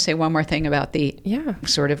just want to say one more thing about the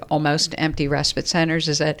sort of almost empty respite centers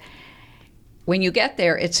is that when you get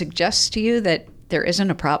there, it suggests to you that there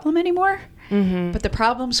isn't a problem anymore, but the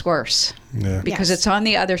problem's worse. Yeah. Because Yes. it's on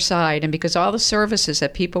the other side, and because all the services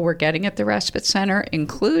that people were getting at the respite center,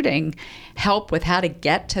 including help with how to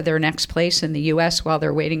get to their next place in the U.S. while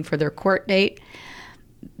they're waiting for their court date,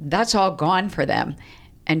 that's all gone for them.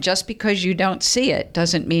 And just because you don't see it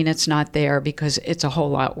doesn't mean it's not there, because it's a whole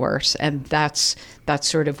lot worse. And that's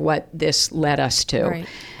sort of what this led us to. Right.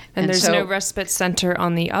 And there's so- no respite center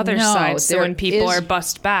on the other No, side. So there when people is- are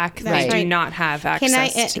bussed back, they That's do right. not have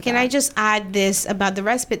access to Can that. I just add this about the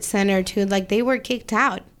respite center too? Like, they were kicked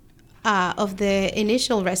out of the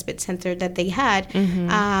initial respite center that they had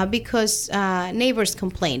because neighbors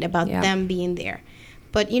complained about them being there.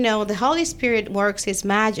 But the Holy Spirit works His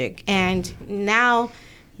magic, and now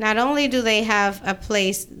not only do they have a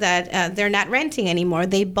place that they're not renting anymore,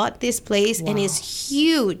 they bought this place and it's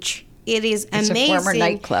huge. It is It's amazing. a former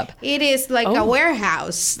nightclub. It is like a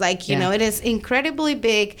warehouse. Like, Yeah. it is incredibly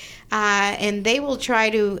big. And they will try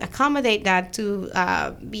to accommodate that to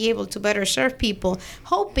be able to better serve people,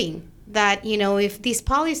 hoping that, if these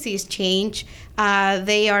policies change,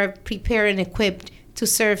 they are prepared and equipped to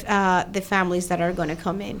serve the families that are going to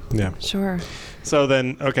come in. Yeah. Sure. So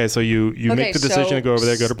then, so you make the decision to go over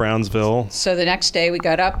there, go to Brownsville. So the next day we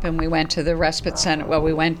got up and we went to the respite center. Well,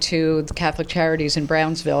 we went to the Catholic Charities in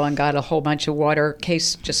Brownsville and got a whole bunch of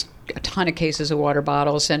just a ton of cases of water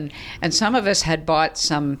bottles. And some of us had bought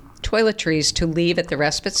some toiletries to leave at the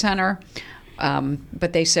respite center.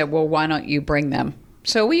 But they said, well, why don't you bring them?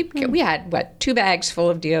 So we had, 2 bags full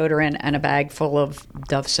of deodorant and a bag full of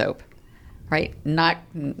Dove soap, right? Not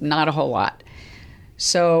a whole lot.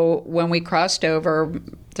 So when we crossed over,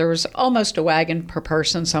 there was almost a wagon per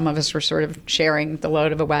person. Some of us were sort of sharing the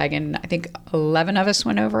load of a wagon. I think 11 of us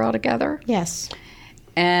went over altogether. Yes.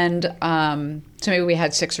 And so maybe we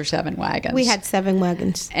had 6 or 7 wagons. We had 7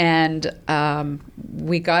 wagons. And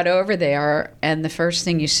we got over there, and the first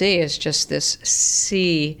thing you see is just this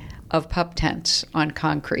sea of pup tents on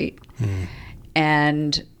concrete.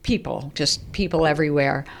 And just people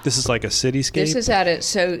everywhere. This is like a cityscape. This is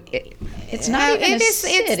it's not even a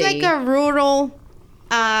city. It's like a rural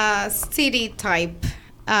city type.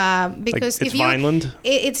 Because Like it's Vineland?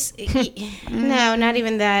 It's no, not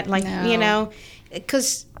even that. Like, No.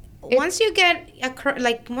 because once you get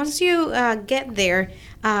get there,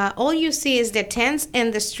 all you see is the tents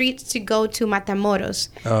and the streets to go to Matamoros,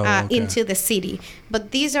 okay. into the city.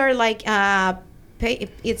 But these are like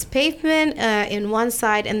it's pavement in one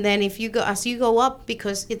side, and then as you go up,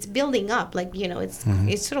 because it's building up, like it's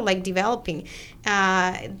sort of like developing.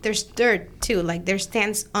 There's dirt too, like there's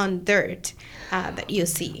tents on dirt that you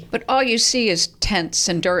see. But all you see is tents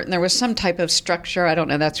and dirt, and there was some type of structure. I don't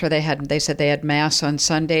know. That's where they said they had mass on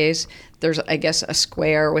Sundays. There's, I guess, a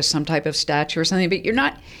square with some type of statue or something. But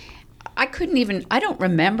I don't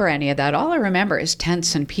remember any of that. All I remember is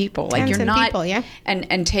tents and people. Like, Tents you're and not people, yeah.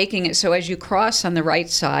 and taking it. So as you cross on the right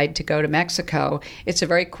side to go to Mexico, it's a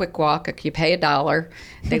very quick walk. You pay $1.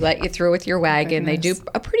 They let you through with your wagon. They do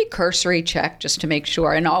a pretty cursory check just to make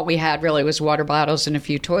sure. And all we had really was water bottles and a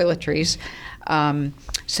few toiletries.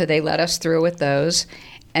 So they let us through with those.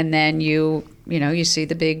 And then you see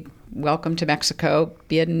the big welcome to Mexico.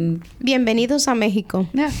 Bienvenidos a México.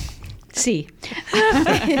 Yeah. Sí.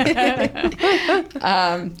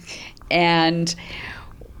 And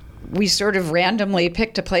we sort of randomly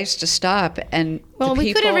picked a place to stop, and well,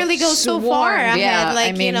 we couldn't really go so far ahead. Yeah,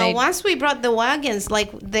 like, once we brought the wagons,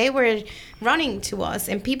 like, they were running to us,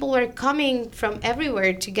 and people were coming from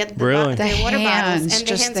everywhere to get the water bottles. And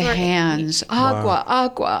just the hands. Agua,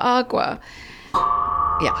 agua, agua.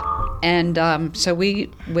 Yeah. And so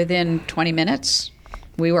within 20 minutes,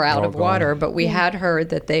 we were out of water, but we had heard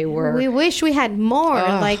that they were... We wish we had more.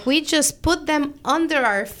 Like, we just put them under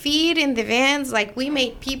our feet in the vans. Like, we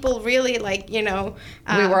made people really, like, we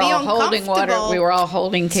were all holding water. We were all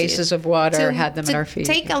holding cases of water, had them at our feet.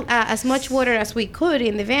 Take as much water as we could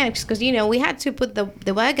in the van, because, we had to put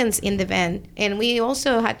the wagons in the van, and we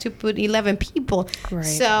also had to put 11 people. Right.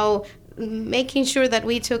 So making sure that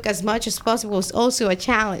we took as much as possible was also a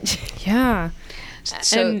challenge. Yeah.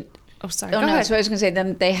 So... Go ahead. So I was going to say,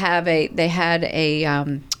 then they had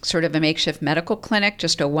a sort of a makeshift medical clinic,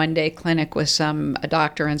 just a one-day clinic with a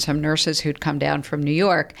doctor and some nurses who'd come down from New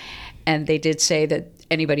York, and they did say that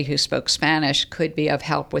anybody who spoke Spanish could be of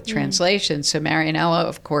help with translation. So Marianella,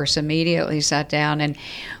 of course, immediately sat down, and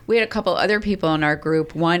we had a couple other people in our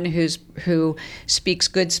group. One who speaks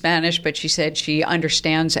good Spanish, but she said she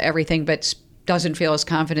understands everything, but doesn't feel as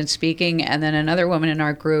confident speaking, and then another woman in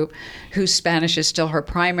our group whose Spanish is still her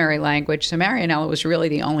primary language. So Marianella was really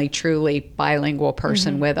the only truly bilingual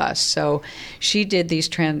person with us. So she did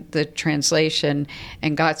the translation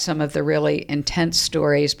and got some of the really intense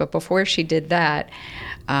stories. But before she did that,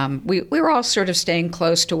 we were all sort of staying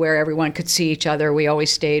close to where everyone could see each other. We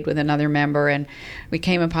always stayed with another member, and we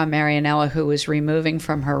came upon Marianella, who was removing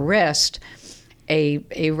from her wrist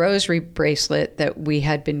a rosary bracelet that we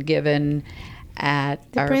had been given at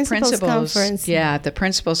our principal's conference. Yeah, at the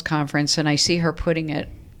principal's conference, and I see her putting it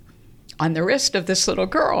on the wrist of this little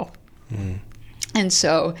girl. And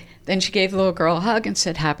so then she gave the little girl a hug and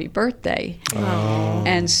said, "Happy birthday." Aww.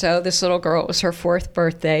 And so this little girl, it was her 4th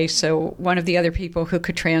birthday. So one of the other people who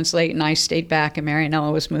could translate and I stayed back, and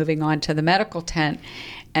Marianella was moving on to the medical tent.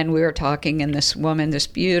 And we were talking, and this woman, this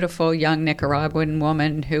beautiful young Nicaraguan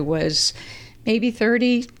woman who was maybe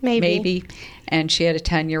 30, maybe. And she had a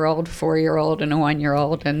 10-year-old, 4-year-old, and a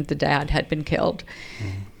 1-year-old, and the dad had been killed.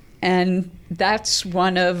 And that's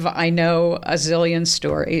one of, I know, a zillion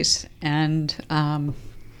stories. And I'm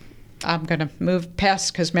going to move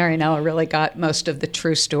past, because Marianella really got most of the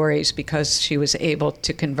true stories because she was able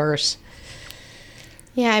to converse.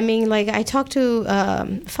 Yeah, I mean, like, I talked to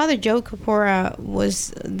Father Joe Capora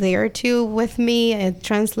was there too with me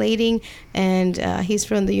translating, and he's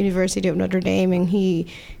from the University of Notre Dame, and he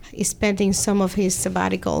is spending some of his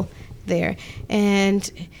sabbatical there.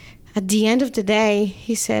 And at the end of the day,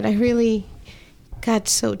 he said, I really got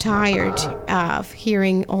so tired of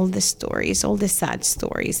hearing all the stories, all the sad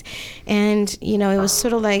stories. And, it was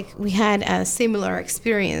sort of like we had a similar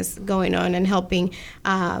experience going on and helping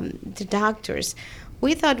the doctors.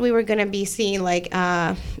 We thought we were going to be seeing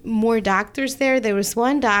more doctors there. There was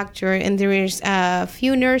one doctor, and there was a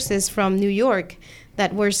few nurses from New York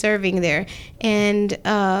that were serving there. And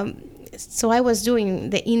so I was doing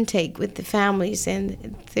the intake with the families,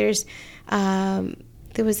 and there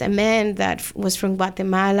was a man that was from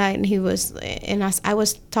Guatemala, and as I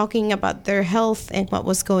was talking about their health and what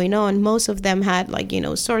was going on, most of them had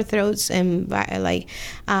sore throats and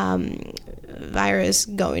virus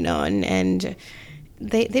going on, and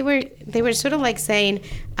they were sort of like saying,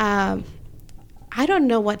 I don't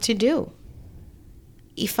know what to do.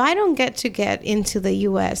 If I don't get into the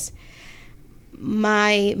U.S.,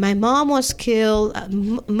 my mom was killed,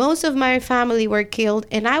 most of my family were killed,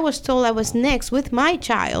 and I was told I was next with my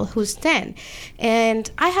child, who's 10.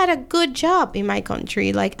 And I had a good job in my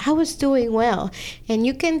country. I was doing well. And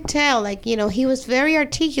you can tell, he was very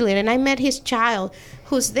articulate, and I met his child,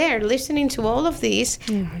 who's there listening to all of this,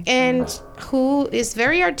 and who is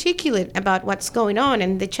very articulate about what's going on.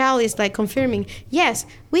 And the child is confirming, yes,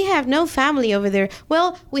 we have no family over there.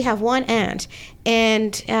 Well, we have one aunt.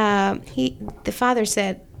 And the father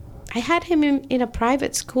said, I had him in a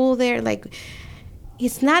private school there.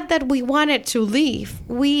 It's not that we wanted to leave.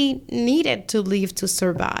 We needed to leave to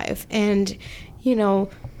survive. And,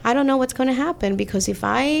 I don't know what's going to happen, because if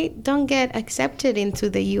I don't get accepted into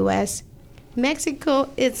the U.S., Mexico,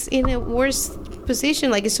 it's in a worse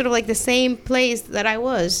position. It's sort of like the same place that I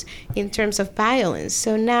was in terms of violence.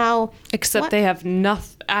 So now... Except they have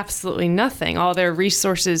absolutely nothing. All their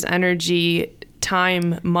resources, energy,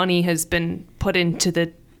 time, money has been put into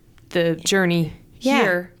the journey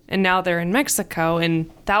here. And now they're in Mexico,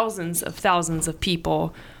 and thousands of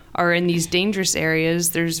people are in these dangerous areas.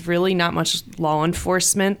 There's really not much law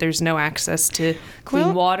enforcement. There's no access to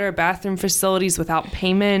clean water, bathroom facilities without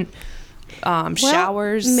payment.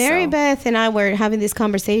 showers. Mary Beth and I were having this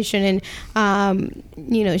conversation,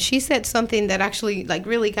 and she said something that actually like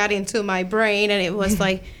really got into my brain, and it was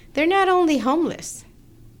like, they're not only homeless,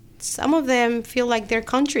 some of them feel like they're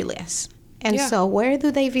countryless. And so where do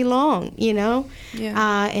they belong,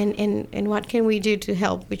 Yeah. And what can we do to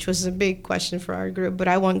help, which was a big question for our group, but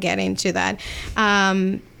I won't get into that.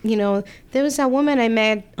 There was a woman I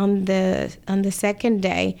met on the second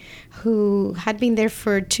day who had been there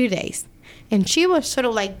for 2 days. And she was sort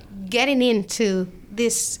of like getting into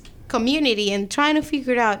this community and trying to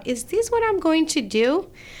figure out, is this what I'm going to do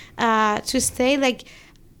to stay? Like,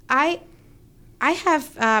 I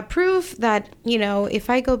have proof that, if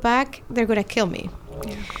I go back, they're going to kill me.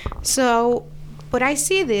 Yeah. So, but I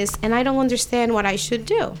see this and I don't understand what I should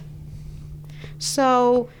do.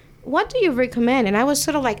 So, what do you recommend? And I was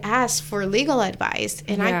sort of like asked for legal advice,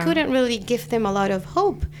 and I couldn't really give them a lot of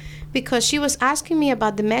hope, because she was asking me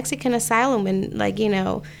about the Mexican asylum and like,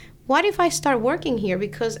 what if I start working here?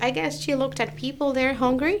 Because I guess she looked at people there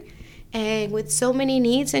hungry and with so many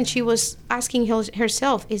needs, and she was asking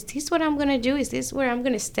herself, is this what I'm going to do? Is this where I'm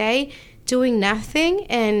going to stay, doing nothing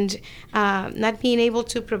and not being able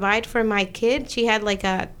to provide for my kid? She had like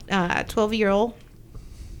a 12-year-old.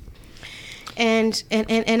 And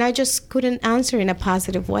I just couldn't answer in a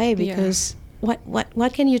positive way, because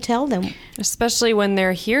what can you tell them? Especially when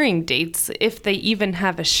they're hearing dates, if they even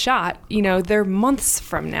have a shot, they're months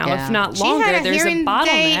from now, if not longer. She had a there's hearing a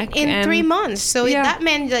bottleneck date in 3 months, so that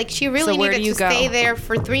meant like she really needed to stay there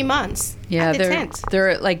for 3 months. Yeah, at the tent. they're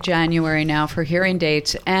at like January now for hearing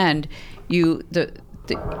dates, and you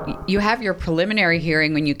have your preliminary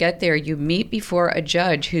hearing. When you get there, you meet before a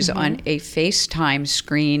judge who's on a FaceTime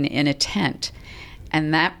screen in a tent.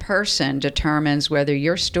 And that person determines whether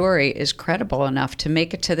your story is credible enough to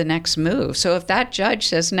make it to the next move. So if that judge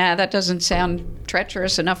says, nah, that doesn't sound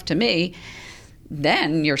treacherous enough to me,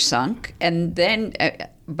 then you're sunk. And then,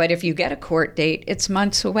 but if you get a court date, it's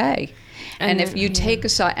months away. And if you take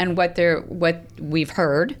aside, and what we've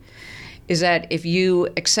heard is that if you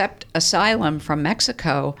accept asylum from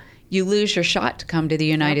Mexico, you lose your shot to come to the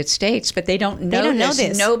United States. But they don't know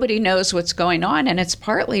this. Nobody knows what's going on. And it's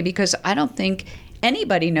partly because I don't think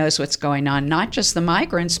anybody knows what's going on, not just the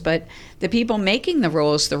migrants, but the people making the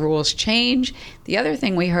rules. The rules change. The other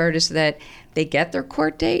thing we heard is that they get their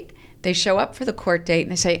court date, they show up for the court date,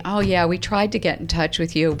 and they say, oh, yeah, we tried to get in touch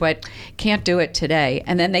with you, but can't do it today.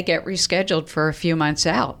 And then they get rescheduled for a few months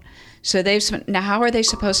out. So now how are they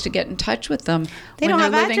supposed to get in touch with them when they're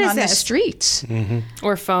living on the streets?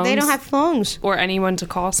 Or phones. They don't have phones. Or anyone to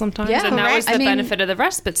call sometimes. Yeah, and that was the benefit of the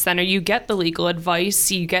respite center. You get the legal advice.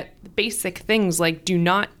 You get basic things like, do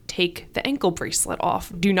not take the ankle bracelet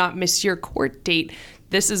off. Do not miss your court date.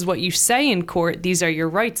 This is what you say in court. These are your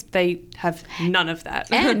rights. They have none of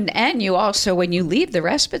that. And you also, when you leave the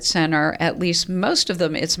respite center, at least most of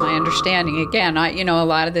them, it's my understanding, again, a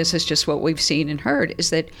lot of this is just what we've seen and heard, is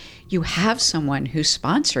that you have someone who's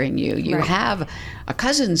sponsoring you. You have a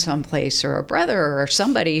cousin someplace or a brother or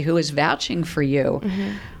somebody who is vouching for you.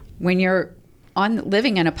 When you're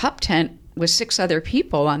living in a pup tent with 6 other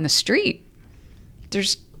people on the street,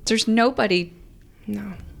 there's nobody.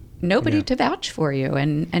 Nobody to vouch for you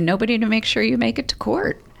and nobody to make sure you make it to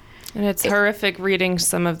court. And it's horrific reading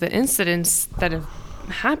some of the incidents that have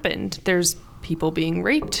happened. There's people being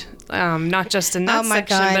raped, not just in that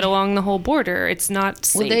section, but along the whole border. It's not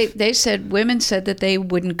safe. Well, they said, women said that they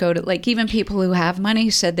wouldn't go to, like even people who have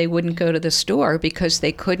money said they wouldn't go to the store because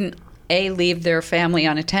they couldn't, A, leave their family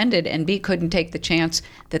unattended, and B, couldn't take the chance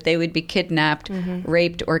that they would be kidnapped,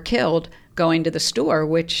 raped, or killed going to the store,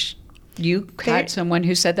 which... You had someone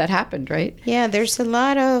who said that happened, right? Yeah, there's a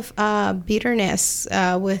lot of bitterness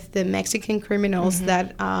with the Mexican criminals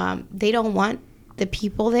that they don't want the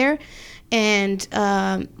people there. And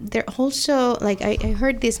they're also, like, I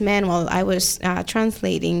heard this man while I was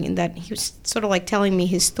translating, that he was sort of like telling me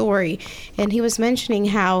his story. And he was mentioning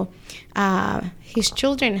how his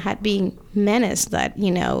children had been menaced that,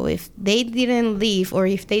 if they didn't leave or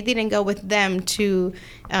if they didn't go with them to,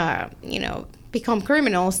 become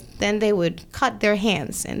criminals, then they would cut their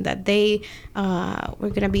hands, and that they were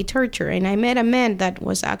going to be tortured. And I met a man that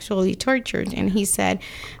was actually tortured, and he said,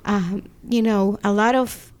 a lot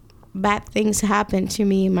of bad things happened to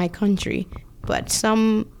me in my country, but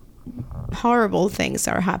some horrible things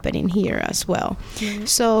are happening here as well.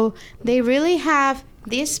 So they really have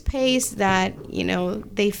this space that,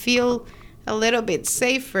 they feel a little bit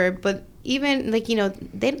safer, but even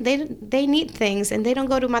they need things, and they don't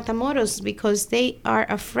go to Matamoros because they are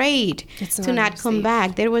afraid to not come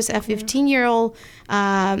back. There was a 15-year-old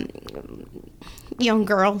young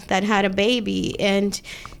girl that had a baby, and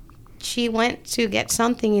she went to get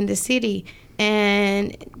something in the city,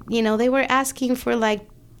 and they were asking for like,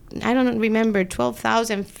 I don't remember,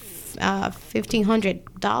 $12,000,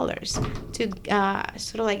 $1,500 to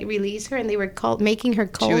sort of like release her, and they were making her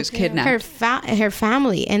call. She was kidnapped. Her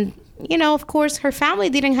family, and of course, her family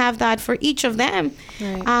didn't have that for each of them.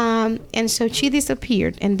 Right. And so she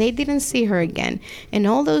disappeared, and they didn't see her again. And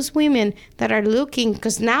all those women that are looking,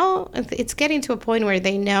 because now it's getting to a point where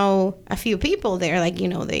they know a few people there, like,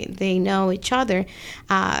 they know each other.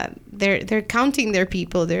 They're counting their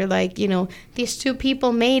people. They're like, these 2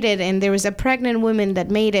 people made it, and there was a pregnant woman that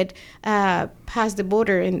made it past the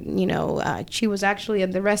border, and she was actually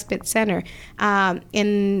at the respite center,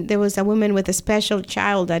 and there was a woman with a special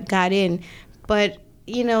child that got in, but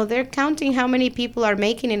they're counting how many people are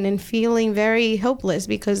making it and feeling very hopeless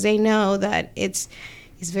because they know that it's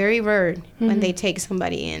very rare when they take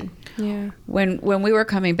somebody in. Yeah. When we were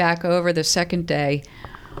coming back over the second day,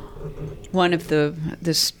 one of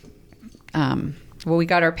we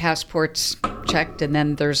got our passports checked, and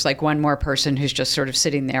then there's like one more person who's just sort of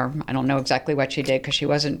sitting there. I don't know exactly what she did because she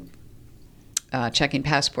wasn't checking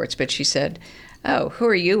passports, but she said, "Oh, who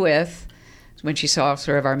are you with?" When she saw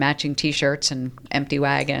sort of our matching T-shirts and empty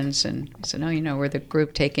wagons, and I said, "No, we're the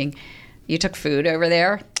group taking. You took food over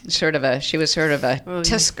there." She was sort of a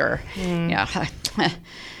Tusker, yeah.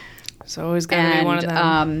 It's always going to be one of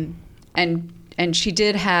them. And she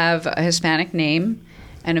did have a Hispanic name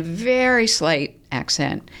and a very slight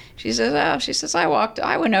accent. She says,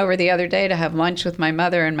 I went over the other day to have lunch with my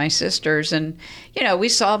mother and my sisters, and we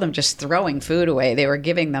saw them just throwing food away. They were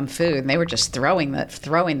giving them food, and they were just throwing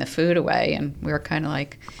the food away, and we were kind of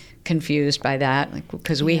like confused by that,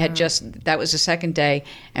 because that was the second day,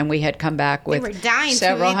 and we had come back with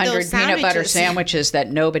several hundred peanut butter sandwiches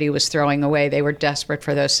that nobody was throwing away. They were desperate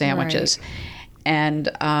for those sandwiches. Right.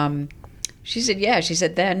 And she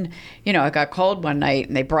said, then, it got cold one night,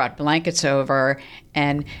 and they brought blankets over,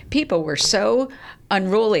 and people were so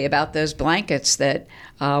unruly about those blankets that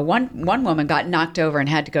one woman got knocked over and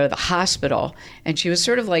had to go to the hospital, and she was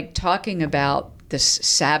sort of like talking about this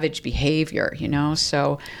savage behavior,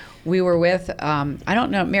 so we were with, I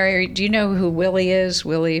don't know, Mary, do you know who Willie is?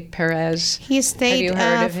 Willie Perez? He stayed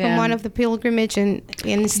from one of the pilgrimage and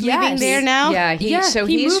is living there now? Yeah, he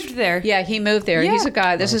moved there. Yeah, he moved there. Yeah. He's a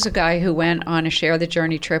guy, this is a guy who went on a Share the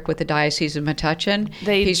Journey trip with the Diocese of Metuchen.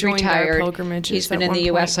 He's retired. Pilgrimages. He's been in the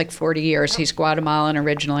U.S. like 40 years. He's Guatemalan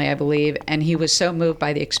originally, I believe, and he was so moved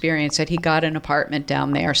by the experience that he got an apartment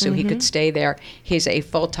down there so he could stay there. He's a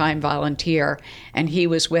full-time volunteer, and he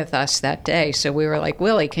was with us that day. So we were like,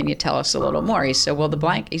 Willie, can you tell us a little more? He said, well,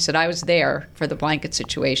 he said, I was there for the blanket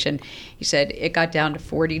situation. He said, it got down to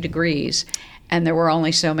 40 degrees, and there were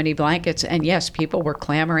only so many blankets. And yes, people were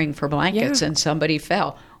clamoring for blankets, and somebody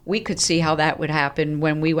fell. We could see how that would happen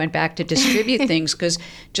when we went back to distribute things, because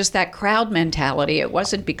just that crowd mentality, it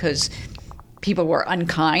wasn't because people were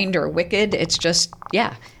unkind or wicked. It's just,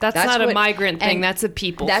 That's not a migrant thing. That's a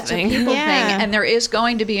people thing. That's a people thing. And there is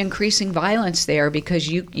going to be increasing violence there because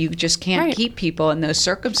you just can't keep people in those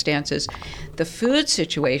circumstances. The food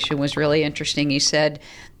situation was really interesting. He said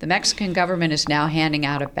the Mexican government is now handing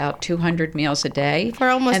out about 200 meals a day. For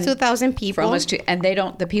almost 2,000 people. And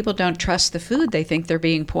the people don't trust the food. They think they're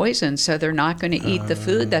being poisoned, so they're not going to eat the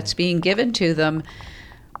food that's being given to them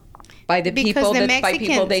by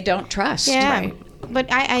people they don't trust. Yeah. Right.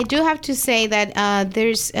 But I do have to say that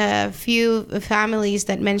there's a few families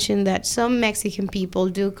that mention that some Mexican people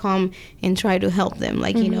do come and try to help them,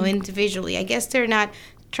 like, individually. I guess they're not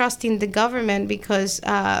trusting the government because,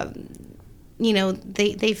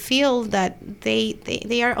 they feel that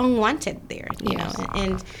they are unwanted there,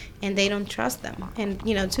 and they don't trust them.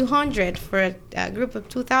 And 200 for a group of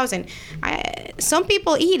 2,000. Some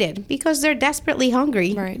people eat it because they're desperately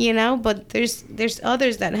hungry, right. But there's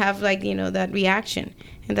others that have that reaction,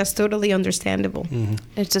 and that's totally understandable. Mm-hmm.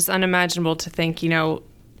 It's just unimaginable to think,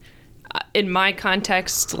 in my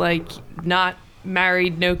context, like not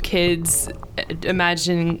married, no kids,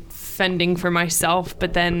 imagining fending for myself,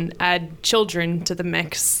 but then add children to the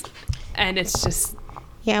mix, and it's just.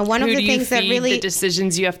 Yeah, one of the things that really... the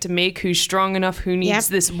decisions you have to make, who's strong enough, who needs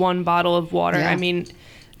this one bottle of water. Yeah. I mean,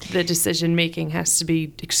 the decision-making has to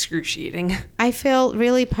be excruciating. I felt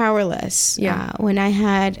really powerless when I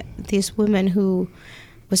had this woman who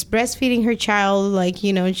was breastfeeding her child.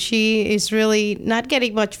 She is really not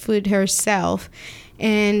getting much food herself.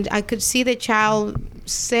 And I could see the child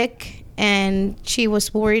sick, and she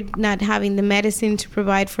was worried not having the medicine to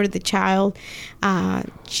provide for the child.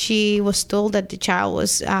 She was told that the child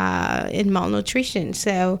was in malnutrition.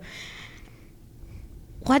 So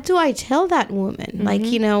what do I tell that woman?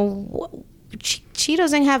 Mm-hmm. she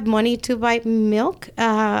doesn't have money to buy milk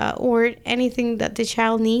or anything that the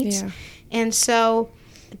child needs. Yeah. And so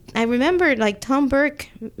I remember, like, Tom Burke,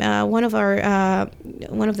 one of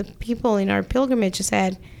the people in our pilgrimage,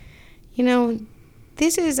 said, you know,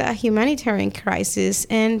 this is a humanitarian crisis,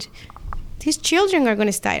 and these children are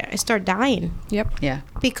going to start dying. Yep. Yeah.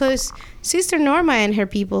 Because Sister Norma and her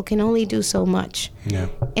people can only do so much. Yeah.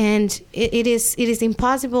 And it is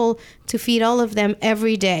impossible to feed all of them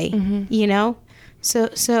every day, you know?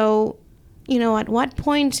 So, you know, at what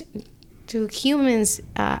point do humans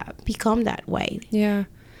become that way? Yeah.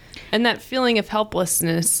 And that feeling of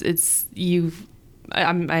helplessness,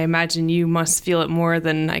 I imagine you must feel it more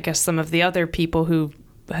than, I guess, some of the other people who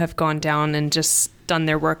have gone down and just done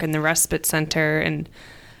their work in the respite center. And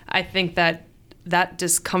I think that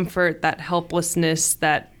discomfort, that helplessness,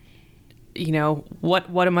 that, you know,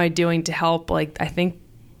 what am I doing to help? Like, I think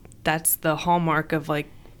that's the hallmark of, like,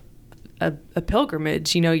 a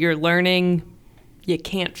pilgrimage. You know, you're learning. You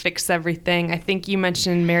can't fix everything. I think you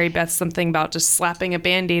mentioned, Mary Beth, something about just slapping a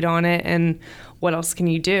Band-Aid on it, and what else can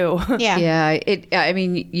you do? Yeah. Yeah. I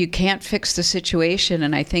mean, you can't fix the situation.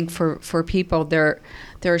 And I think for people, there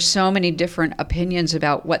are so many different opinions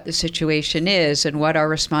about what the situation is and what our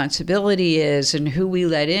responsibility is and who we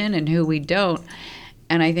let in and who we don't.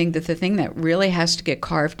 And I think that the thing that really has to get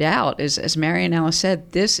carved out is, as Marianella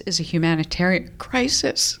said, this is a humanitarian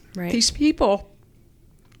crisis. Right. These people,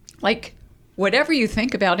 like, whatever you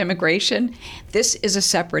think about immigration, this is a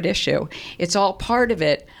separate issue. It's all part of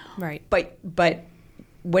it. Right. But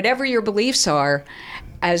whatever your beliefs are,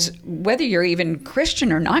 as whether you're even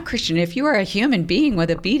Christian or not Christian, if you are a human being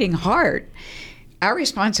with a beating heart, our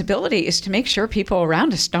responsibility is to make sure people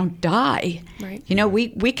around us don't die. Right. You know,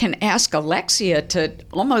 we can ask Alexia to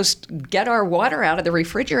almost get our water out of the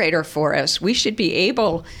refrigerator for us. We should be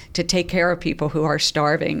able to take care of people who are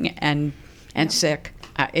starving and sick.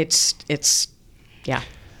 Yeah.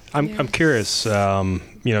 I'm curious. You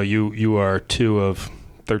know, you are 2 of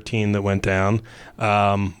 13 that went down.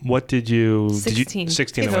 What did you? 16.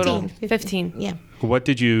 16 that went Total. down. 15. Yeah. What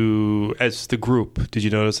did you, as the group, did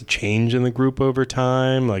you notice a change in the group over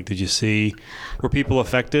time? Like, did you see, were people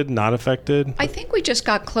affected, not affected? I think we just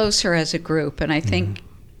got closer as a group, and I think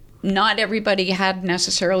not everybody had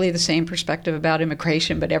necessarily the same perspective about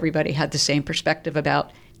immigration, but everybody had the same perspective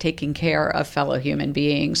about taking care of fellow human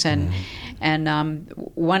beings. And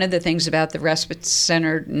one of the things about the respite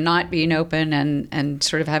center not being open and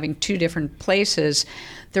sort of having 2 different places,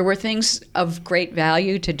 there were things of great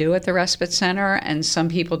value to do at the respite center, and some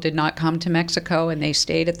people did not come to Mexico and they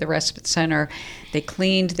stayed at the respite center. They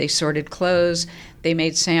cleaned, they sorted clothes, they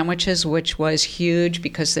made sandwiches, which was huge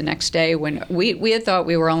because the next day when we had thought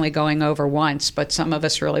we were only going over once, but some of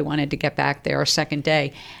us really wanted to get back there a second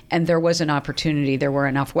day, and there was an opportunity. There were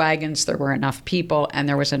enough wagons, there were enough people, and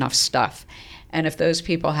there was enough stuff. And if those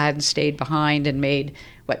people hadn't stayed behind and made,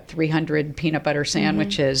 300 peanut butter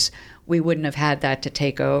sandwiches, we wouldn't have had that to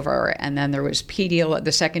take over. And then there was Pedialyte.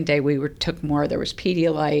 The second day we took more. There was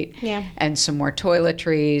Pedialyte and some more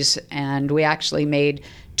toiletries. And we actually made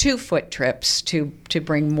 2 foot trips to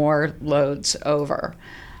bring more loads over.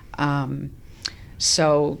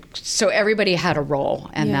 So everybody had a role,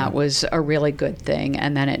 and that was a really good thing.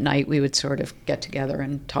 And then at night we would sort of get together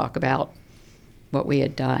and talk about what we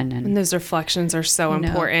had done. And those reflections are so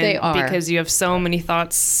important. They are. Because you have so many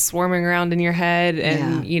thoughts swarming around in your head,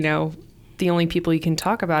 and you know, the only people you can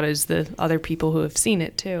talk about is the other people who have seen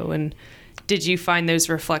it too. And did you find those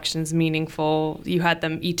reflections meaningful? You had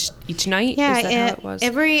them each night? Yeah, is that how it was?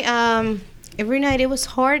 Every night it was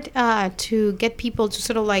hard to get people to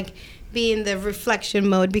sort of like be in the reflection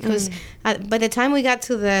mode, because by the time we got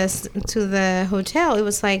to the hotel, it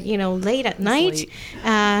was like, you know, late at night,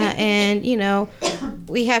 and you know,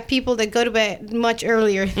 we have people that go to bed much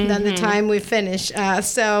earlier than the time we finish.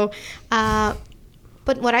 But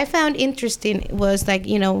what I found interesting was, like,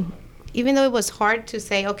 you know, even though it was hard to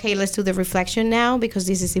say, okay, let's do the reflection now because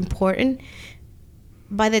this is important,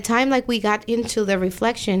 by the time like we got into the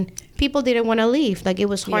reflection, people didn't want to leave. Like, it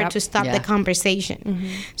was hard to stop the conversation.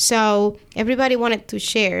 So everybody wanted to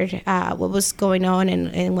share what was going on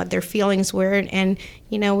and what their feelings were. And,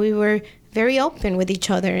 you know, we were very open with each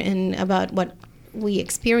other and about what we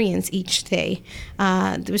experienced each day.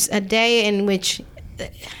 There was a day in which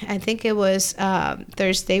I think it was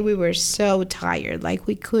Thursday. We were so tired, like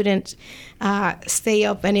we couldn't stay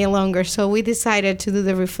up any longer. So we decided to do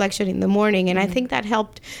the reflection in the morning, and I think that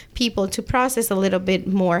helped people to process a little bit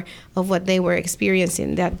more of what they were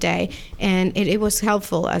experiencing that day, and it was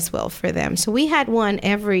helpful as well for them. So we had one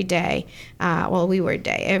every day.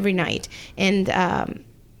 Every night, and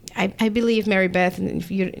I believe, Mary Beth, and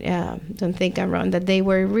if you don't think I'm wrong, that they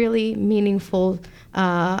were really meaningful,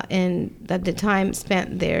 and that the time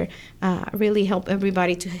spent there really helped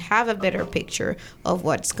everybody to have a better picture of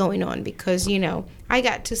what's going on. Because, I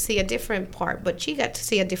got to see a different part, but she got to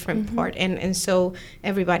see a different part, and so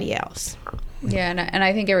everybody else. Yeah, and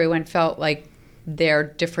I think everyone felt like their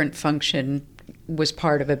different function was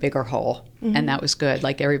part of a bigger whole, and that was good.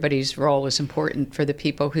 Like, everybody's role was important. For the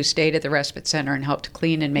people who stayed at the respite center and helped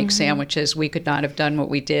clean and make sandwiches, we could not have done what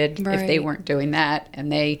we did if they weren't doing that.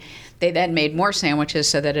 And they then made more sandwiches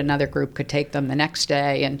so that another group could take them the next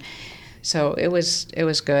day. And so it was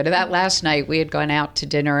good. That last night we had gone out to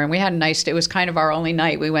dinner, and we had it was kind of our only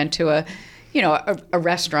night. We went to a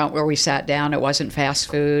restaurant where we sat down. It wasn't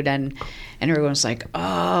fast food, and everyone was like,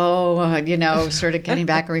 sort of getting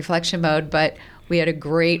back in reflection mode. But we had a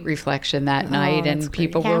great reflection that night, and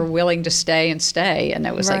people were willing to stay. And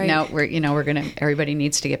it was like, no, everybody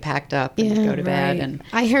needs to get packed up and go to bed. And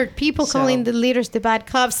I heard people calling the leaders the bad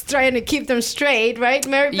cops, trying to keep them straight, right,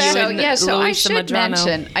 Mary Beth? So I should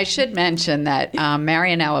mention that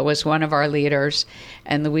Marianella was one of our leaders,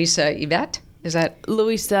 and Luisa Yvette. Is that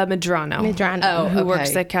Luisa Medrano? Who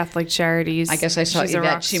works at Catholic Charities. I guess I saw She's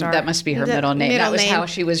Yvette. That must be her middle name. That was how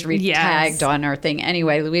she was tagged on her thing.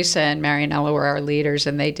 Anyway, Luisa and Marianella were our leaders,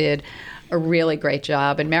 and they did a really great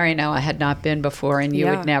job. And Marianella had not been before, and you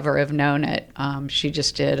would never have known it. She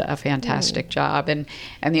just did a fantastic job. And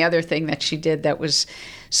the other thing that she did that was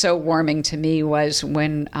so warming to me was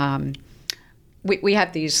when we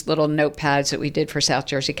have these little notepads that we did for South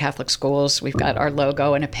Jersey Catholic schools. We've got our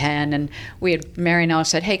logo and a pen, and Marianella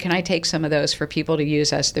said, hey, can I take some of those for people to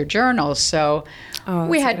use as their journals? So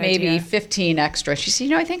we had maybe 15 extra. She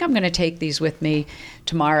said, I think I'm going to take these with me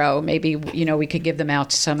tomorrow. Maybe, we could give them out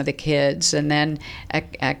to some of the kids. And then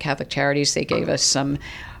at Catholic Charities, they gave us some,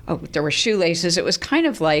 there were shoelaces. It was kind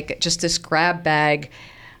of like just this grab bag.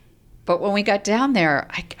 But when we got down there,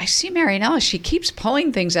 I see Marianella. She keeps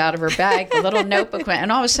pulling things out of her bag, the little notebook,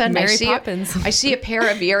 and all of a sudden I see a pair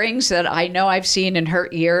of earrings that I know I've seen in her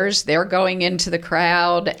ears. They're going into the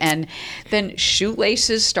crowd, and then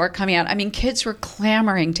shoelaces start coming out. I mean, kids were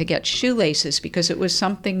clamoring to get shoelaces because it was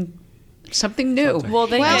something new. Well,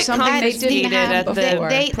 they get confiscated at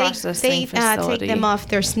the processing facility. They take them off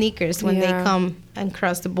their sneakers when they come and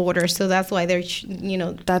cross the border. So that's why they're,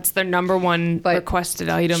 that's their number one requested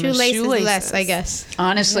item. Shoelaces less, I guess.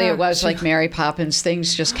 Honestly, it was like Mary Poppins.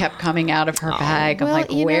 Things just kept coming out of her bag. I'm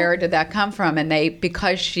like, where did that come from? And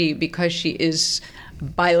because she is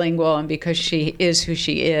bilingual and because she is who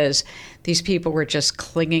she is, these people were just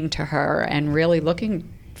clinging to her and really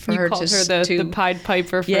looking for her called her the Pied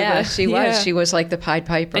Piper for she was. Yeah. She was like the Pied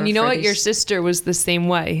Piper. And you know what? Your sister was the same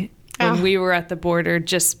way. When we were at the border,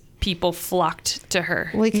 just people flocked to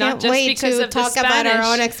her. We can't wait to talk about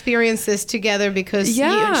our own experiences together because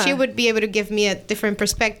she would be able to give me a different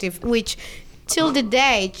perspective, which till the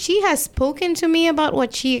day, she has spoken to me about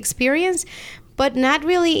what she experienced, but not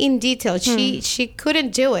really in detail. She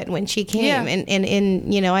couldn't do it when she came.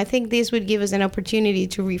 And I think this would give us an opportunity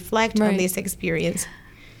to reflect on this experience.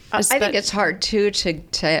 I think it's hard, too,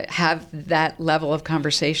 to have that level of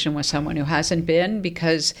conversation with someone who hasn't been,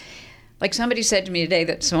 because, like somebody said to me today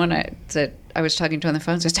that that I was talking to on the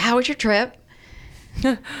phone says, how was your trip?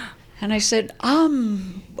 And I said, there's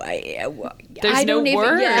no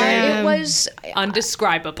word. Yeah, it was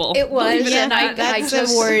undescribable. It was, and I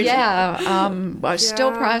just word. I was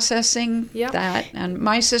still processing that. And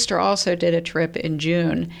my sister also did a trip in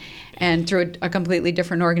June. And through a completely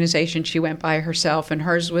different organization, she went by herself, and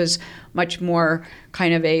hers was much more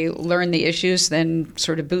kind of a learn the issues than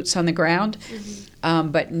sort of boots on the ground.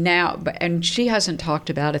 And she hasn't talked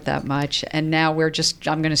about it that much. And now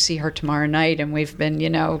I'm going to see her tomorrow night, and we've been,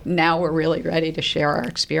 now we're really ready to share our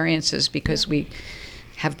experiences because we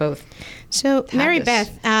have both. So, Mary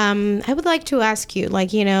Beth, I would like to ask you,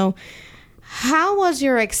 how was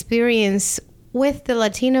your experience with the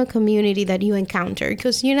Latino community that you encountered?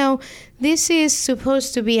 Because, this is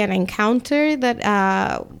supposed to be an encounter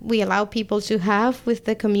that we allow people to have with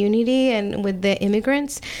the community and with the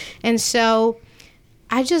immigrants. And so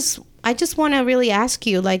I just want to really ask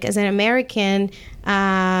you, as an American,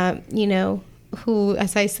 who,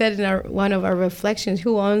 as I said in one of our reflections,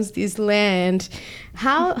 who owns this land,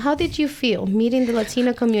 how did you feel meeting the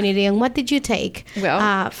Latino community, and what did you take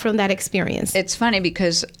from that experience? It's funny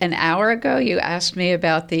because an hour ago you asked me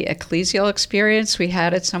about the ecclesial experience we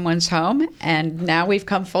had at someone's home, and now we've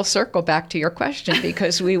come full circle back to your question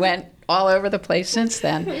because we went all over the place since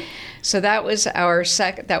then. So that was our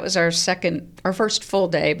first full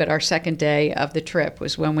day, but our second day of the trip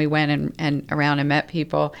was when we went and around and met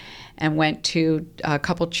people and went to a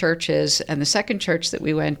couple churches. And the second church that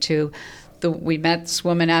we went to, we met this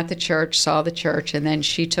woman at the church, saw the church, and then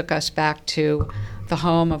she took us back to the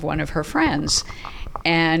home of one of her friends.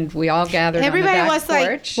 And we all gathered Everybody on the back was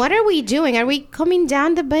porch. like, what are we doing? Are we coming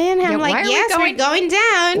down the Benham? Yeah, I'm like, yes, we're going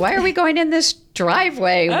down. Why are we going in this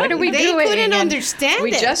driveway? What are we doing? They couldn't And understand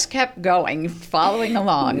we it. just kept going, following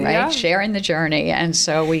along, right? Yeah. Sharing the journey. And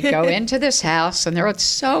so we go into this house, and they're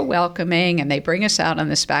so welcoming, and they bring us out on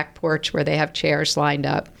this back porch where they have chairs lined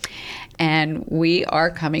up. And we are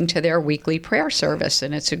coming to their weekly prayer service.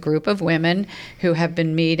 And it's a group of women who have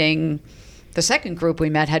been meeting. The second group we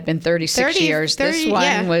met had been 36 years. This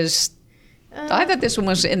one was, I thought this one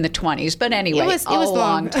was in the 20s, but anyway, it was a long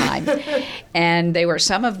long. time. And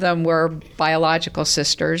some of them were biological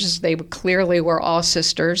sisters. They clearly were all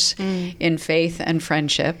sisters in faith and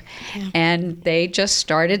friendship. Yeah. And they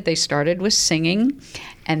started with singing,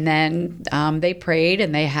 and then they prayed,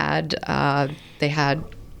 and they had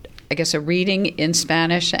I guess, a reading in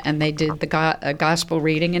Spanish, and they did the gospel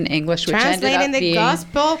reading in English, which ended up being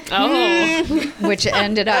gospel. which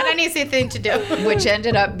ended up Not an easy thing to do. which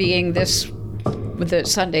ended up being the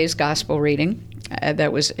Sunday's gospel reading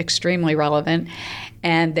that was extremely relevant.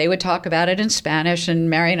 And they would talk about it in Spanish, and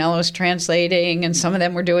Marianella was translating, and some of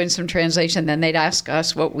them were doing some translation. Then they'd ask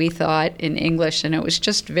us what we thought in English, and it was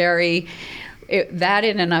just that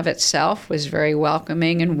in and of itself was very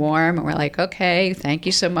welcoming and warm. And we're like, okay, thank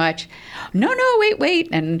you so much. No, wait.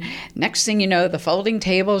 And next thing you know, the folding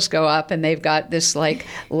tables go up, and they've got this like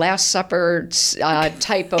Last Supper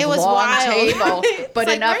type of long wild. table, but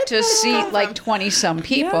like, enough where to did that seat come like from? 20-some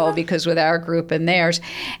people, because with our group and theirs.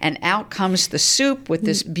 And out comes the soup with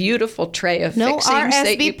this beautiful tray of No fixings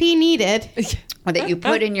RSVP needed. that you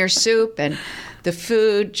put in your soup, and the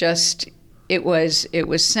food just... It was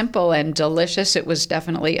simple and delicious. It was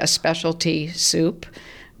definitely a specialty soup,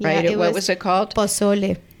 right? Yeah, what was it called?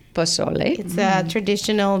 Pozole. Pozole. It's a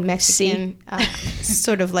traditional Mexican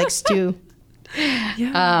sort of like stew.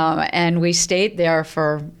 And we stayed there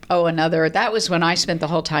for that was when I spent the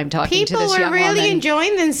whole time talking to People this were young really woman.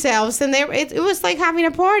 enjoying themselves, and it was like having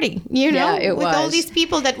a party, Yeah, it with all was. these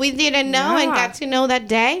people that we didn't know and got to know that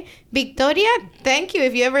day. Victoria, thank you.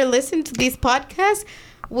 If you ever listen to this podcast,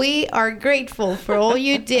 we are grateful for all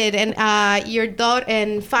you did, and your daughter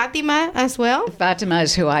and Fatima as well. Fatima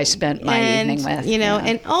is who I spent my evening with.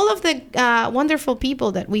 And all of the wonderful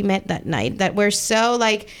people that we met that night that were so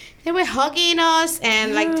like, they were hugging us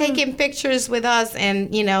and like taking pictures with us,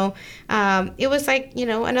 and it was like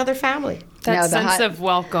another family. That sense of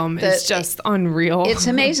welcome is just unreal. It's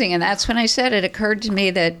amazing. And that's when I said it occurred to me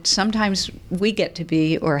that sometimes we get to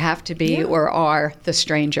be or have to be or are the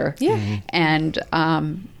stranger. Yeah. And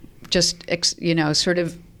sort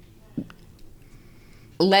of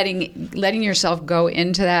letting yourself go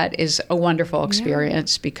into that is a wonderful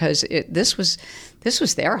experience, because this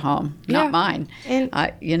was their home, not mine. And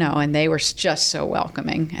and they were just so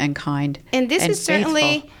welcoming and kind. And this is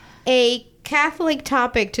certainly faithful. a Catholic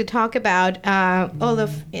topic to talk about all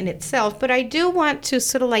of in itself, but I do want to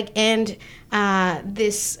sort of like end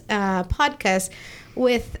this podcast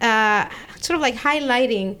with sort of like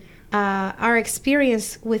highlighting our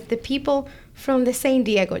experience with the people from the St.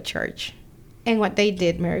 Diego Church and what they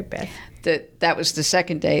did, Mary Beth. That was the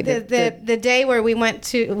second day. The day where we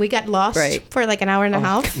got lost for like an hour and a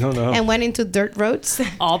half and went into dirt roads.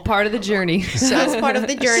 All part of the journey. So that's part of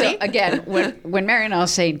the journey. So again, when Mary and I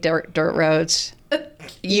say dirt roads,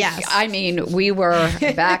 yes, I mean we were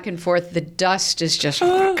back and forth. The dust is just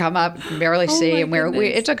come up, barely see, and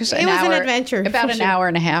it took us an adventure, about an hour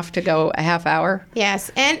and a half to go, a half hour.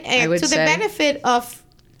 Yes, and to the benefit of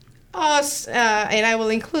us, and I will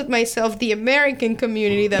include myself, the American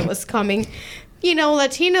community that was coming.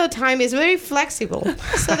 Latino time is very flexible,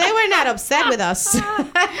 so they were not upset with us.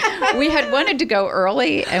 We had wanted to go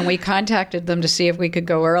early, and we contacted them to see if we could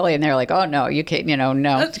go early, and they're like, "Oh no, you can't.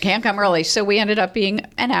 No, can't come early." So we ended up being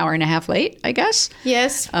an hour and a half late, I guess.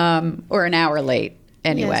 Yes, or an hour late.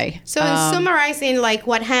 Anyway, yes. So in summarizing, like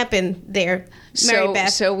what happened there, Mary Beth.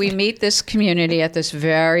 So we meet this community at this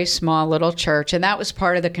very small little church, and that was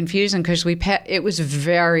part of the confusion because it was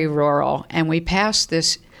very rural, and we passed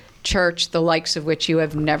this church, the likes of which you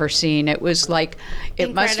have never seen. It was like,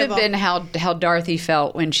 it must have been how Dorothy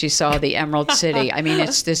felt when she saw the Emerald City. I mean,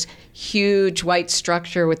 it's this huge white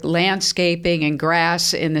structure with landscaping and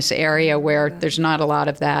grass in this area where there's not a lot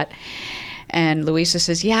of that. And Louisa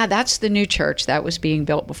says, yeah, that's the new church. That was being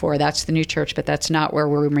built before. That's the new church, but that's not where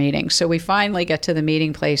we're meeting. So we finally get to the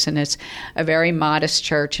meeting place, and it's a very modest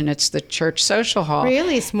church, and it's the church social hall.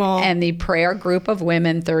 Really small. And the prayer group of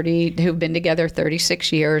women, 30, who've been together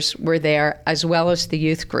 36 years, were there, as well as the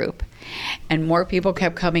youth group. And more people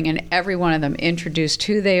kept coming, and every one of them introduced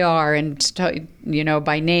who they are and,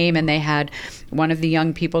 by name. And they had one of the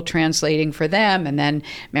young people translating for them. And then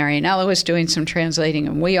Marianella was doing some translating,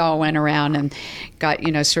 and we all went around and got,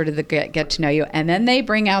 sort of the get to know you. And then they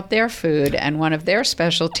bring out their food. And one of their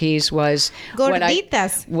specialties was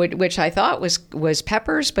gorditas, which I thought was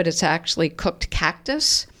peppers, but it's actually cooked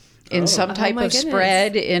cactus in some type of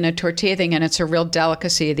spread in a tortilla thing. And it's a real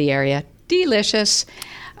delicacy of the area. Delicious.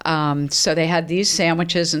 So they had these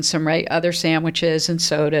sandwiches and some other sandwiches and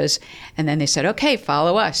sodas. And then they said, okay,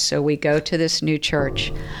 follow us. So we go to this new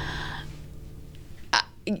church.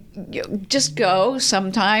 Just go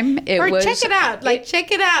sometime. Check it out.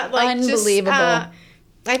 Check it out. Unbelievable.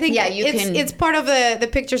 I think it's part of the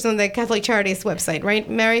pictures on the Catholic Charities website, right,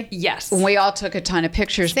 Mary? Yes. We all took a ton of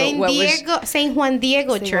pictures. St. Juan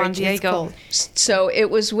Diego Church. Juan Diego. So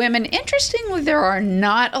it was women. Interestingly, there are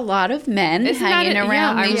not a lot of men hanging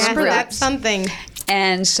around these groups. That's something.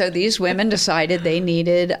 And so these women decided they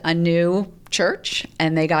needed a new church,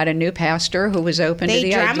 and they got a new pastor who was open to the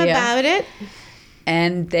idea. They drum about it.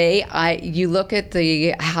 And you look at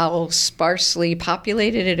how sparsely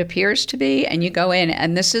populated it appears to be, and you go in,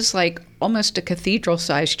 and this is like almost a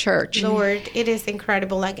cathedral-sized church. Lord, it is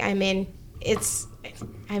incredible. I don't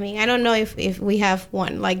know if we have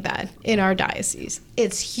one like that in our diocese.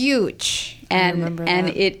 It's huge. And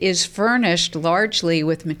it is furnished largely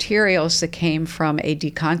with materials that came from a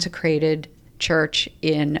deconsecrated church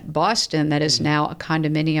in Boston that is now a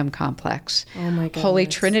condominium complex. Oh my goodness. Holy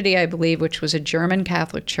Trinity, I believe, which was a German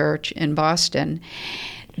Catholic church in Boston.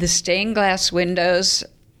 The stained glass windows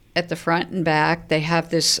at the front and back, they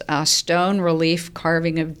have this stone relief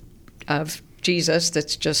carving of Jesus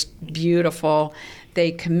that's just beautiful.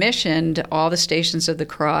 They commissioned all the Stations of the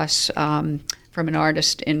Cross from an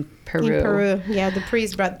artist in Peru. In Peru, yeah, the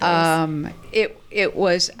priest brought those. It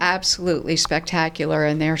was absolutely spectacular,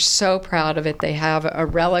 and they're so proud of it. They have a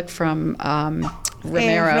relic from San Juan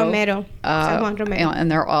Romero, on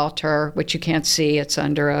their altar, which you can't see. It's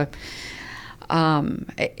under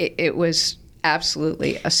it was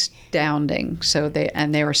absolutely astounding. So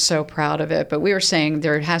they were so proud of it. But we were saying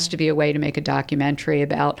there has to be a way to make a documentary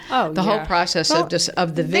about the whole process of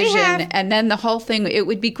the vision, and then the whole thing. It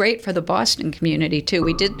would be great for the Boston community too.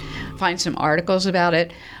 We did find some articles about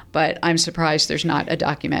it, but I'm surprised there's not a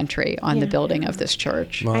documentary on the building of this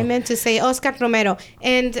church. Wow. I meant to say Oscar Romero.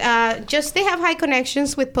 And they have high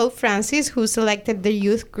connections with Pope Francis, who selected the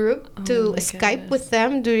youth group to Skype with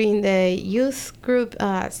them during the youth group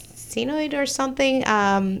synod or something.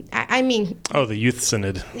 The youth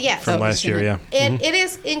synod from last year, yeah. It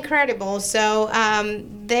is incredible. So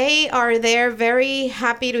they are there very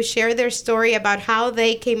happy to share their story about how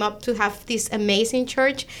they came up to have this amazing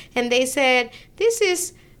church. And they said, this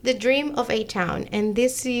is the dream of a town. And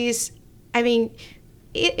this is,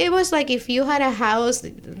 it was like if you had a house,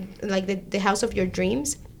 like the house of your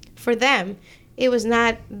dreams. For them, it was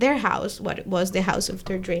not their house, what was the house of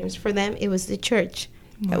their dreams. For them, it was the church.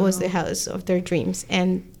 That was the house of their dreams.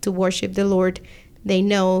 And to worship the Lord, they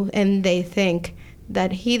know and they think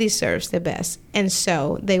that he deserves the best. And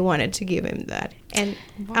so they wanted to give him that. And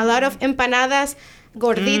a lot of empanadas,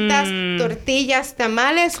 gorditas, tortillas,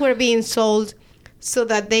 tamales were being sold so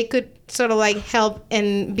that they could sort of like help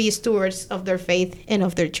and be stewards of their faith and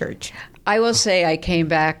of their church. I will say I came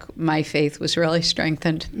back, my faith was really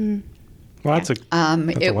strengthened. Well, that's a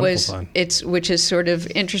wonderful sign. Which is sort of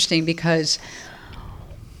interesting because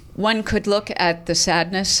one could look at the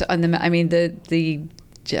sadness on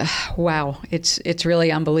wow, it's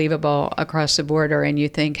really unbelievable across the border, and you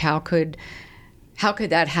think how could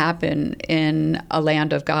that happen in a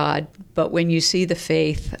land of God? But when you see the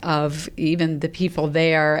faith of even the people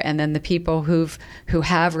there, and then the people who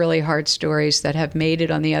have really hard stories that have made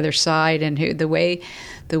it on the other side, and the way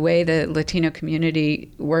the Latino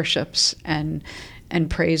community worships and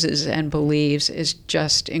praises and believes is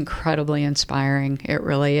just incredibly inspiring. It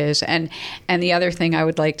really is. And the other thing I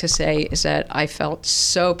would like to say is that I felt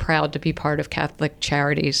so proud to be part of Catholic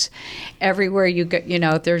Charities. Everywhere you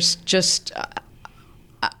go, there's just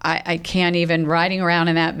I can't even, riding around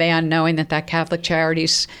in that van knowing that Catholic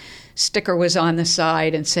Charities sticker was on the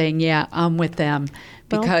side and saying, yeah, I'm with them,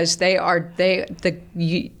 because they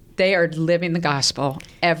they are living the gospel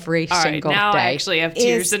every single now day. I actually have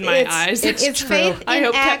tears in my eyes. It's true. faith I in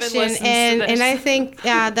hope Kevin action, listens to and this. I think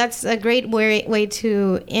that's a great way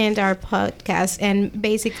to end our podcast and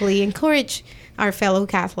basically encourage our fellow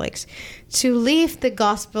Catholics to live the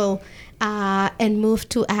gospel and move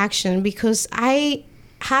to action, because I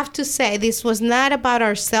have to say this was not about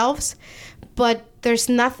ourselves, but there's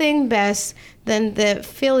nothing best than the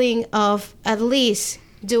feeling of at least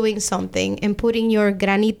doing something and putting your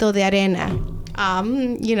granito de arena,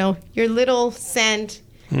 your little sand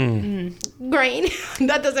grain.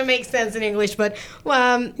 That doesn't make sense in English, but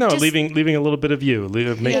leaving a little bit of you,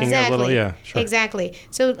 making a little, sure. Exactly.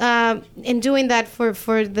 So, in doing that for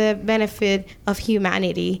the benefit of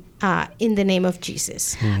humanity, in the name of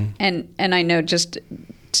Jesus. And I know just,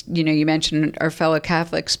 you mentioned our fellow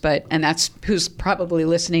Catholics, and that's who's probably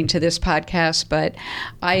listening to this podcast, but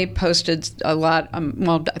I posted a lot,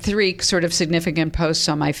 3 sort of significant posts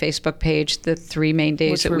on my Facebook page, the 3 main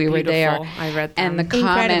days Which that were we were there. beautiful. I read them. And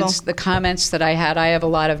the comments that I had, I have a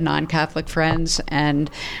lot of non-Catholic friends and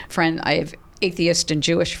I have atheist and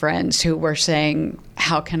Jewish friends who were saying,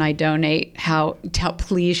 how can I donate?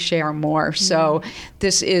 Please share more. So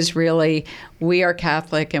this is really, we are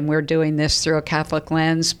Catholic and we're doing this through a Catholic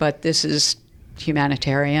lens, but this is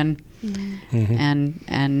humanitarian.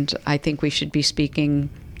 And I think we should be speaking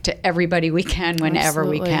to everybody we can whenever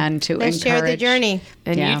we can to Let's encourage. share the journey.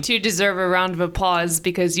 And you two deserve a round of applause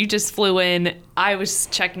because you just flew in. I was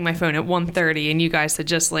checking my phone at 1:30 and you guys had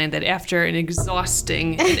just landed after an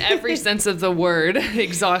exhausting, in every sense of the word,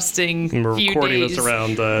 exhausting We're few recording days. this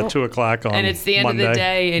around 2 o'clock on And it's the end Monday. of the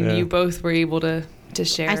day and Yeah. you both were able to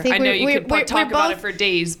share. I think know we're- you we're- could we're talk about both- it for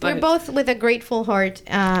days, but We're both with a grateful heart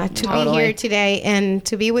to Totally. be here today and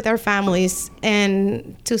to be with our families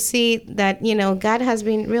and to see that, God has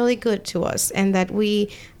been really good to us and that we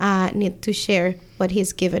need to share what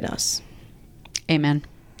He's given us. Amen.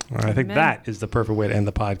 I think that is the perfect way to end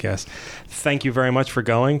the podcast. Thank you very much for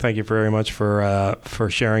going. Thank you very much for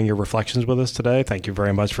sharing your reflections with us today. Thank you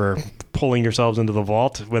very much for pulling yourselves into the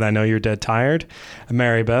vault when I know you're dead tired.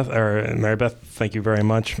 Mary Beth, thank you very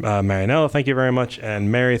much. Marianella, thank you very much.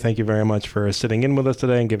 And Mary, thank you very much for sitting in with us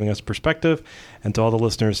today and giving us perspective. And to all the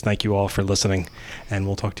listeners, thank you all for listening. And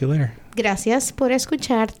we'll talk to you later. Gracias por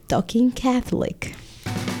escuchar Talking Catholic.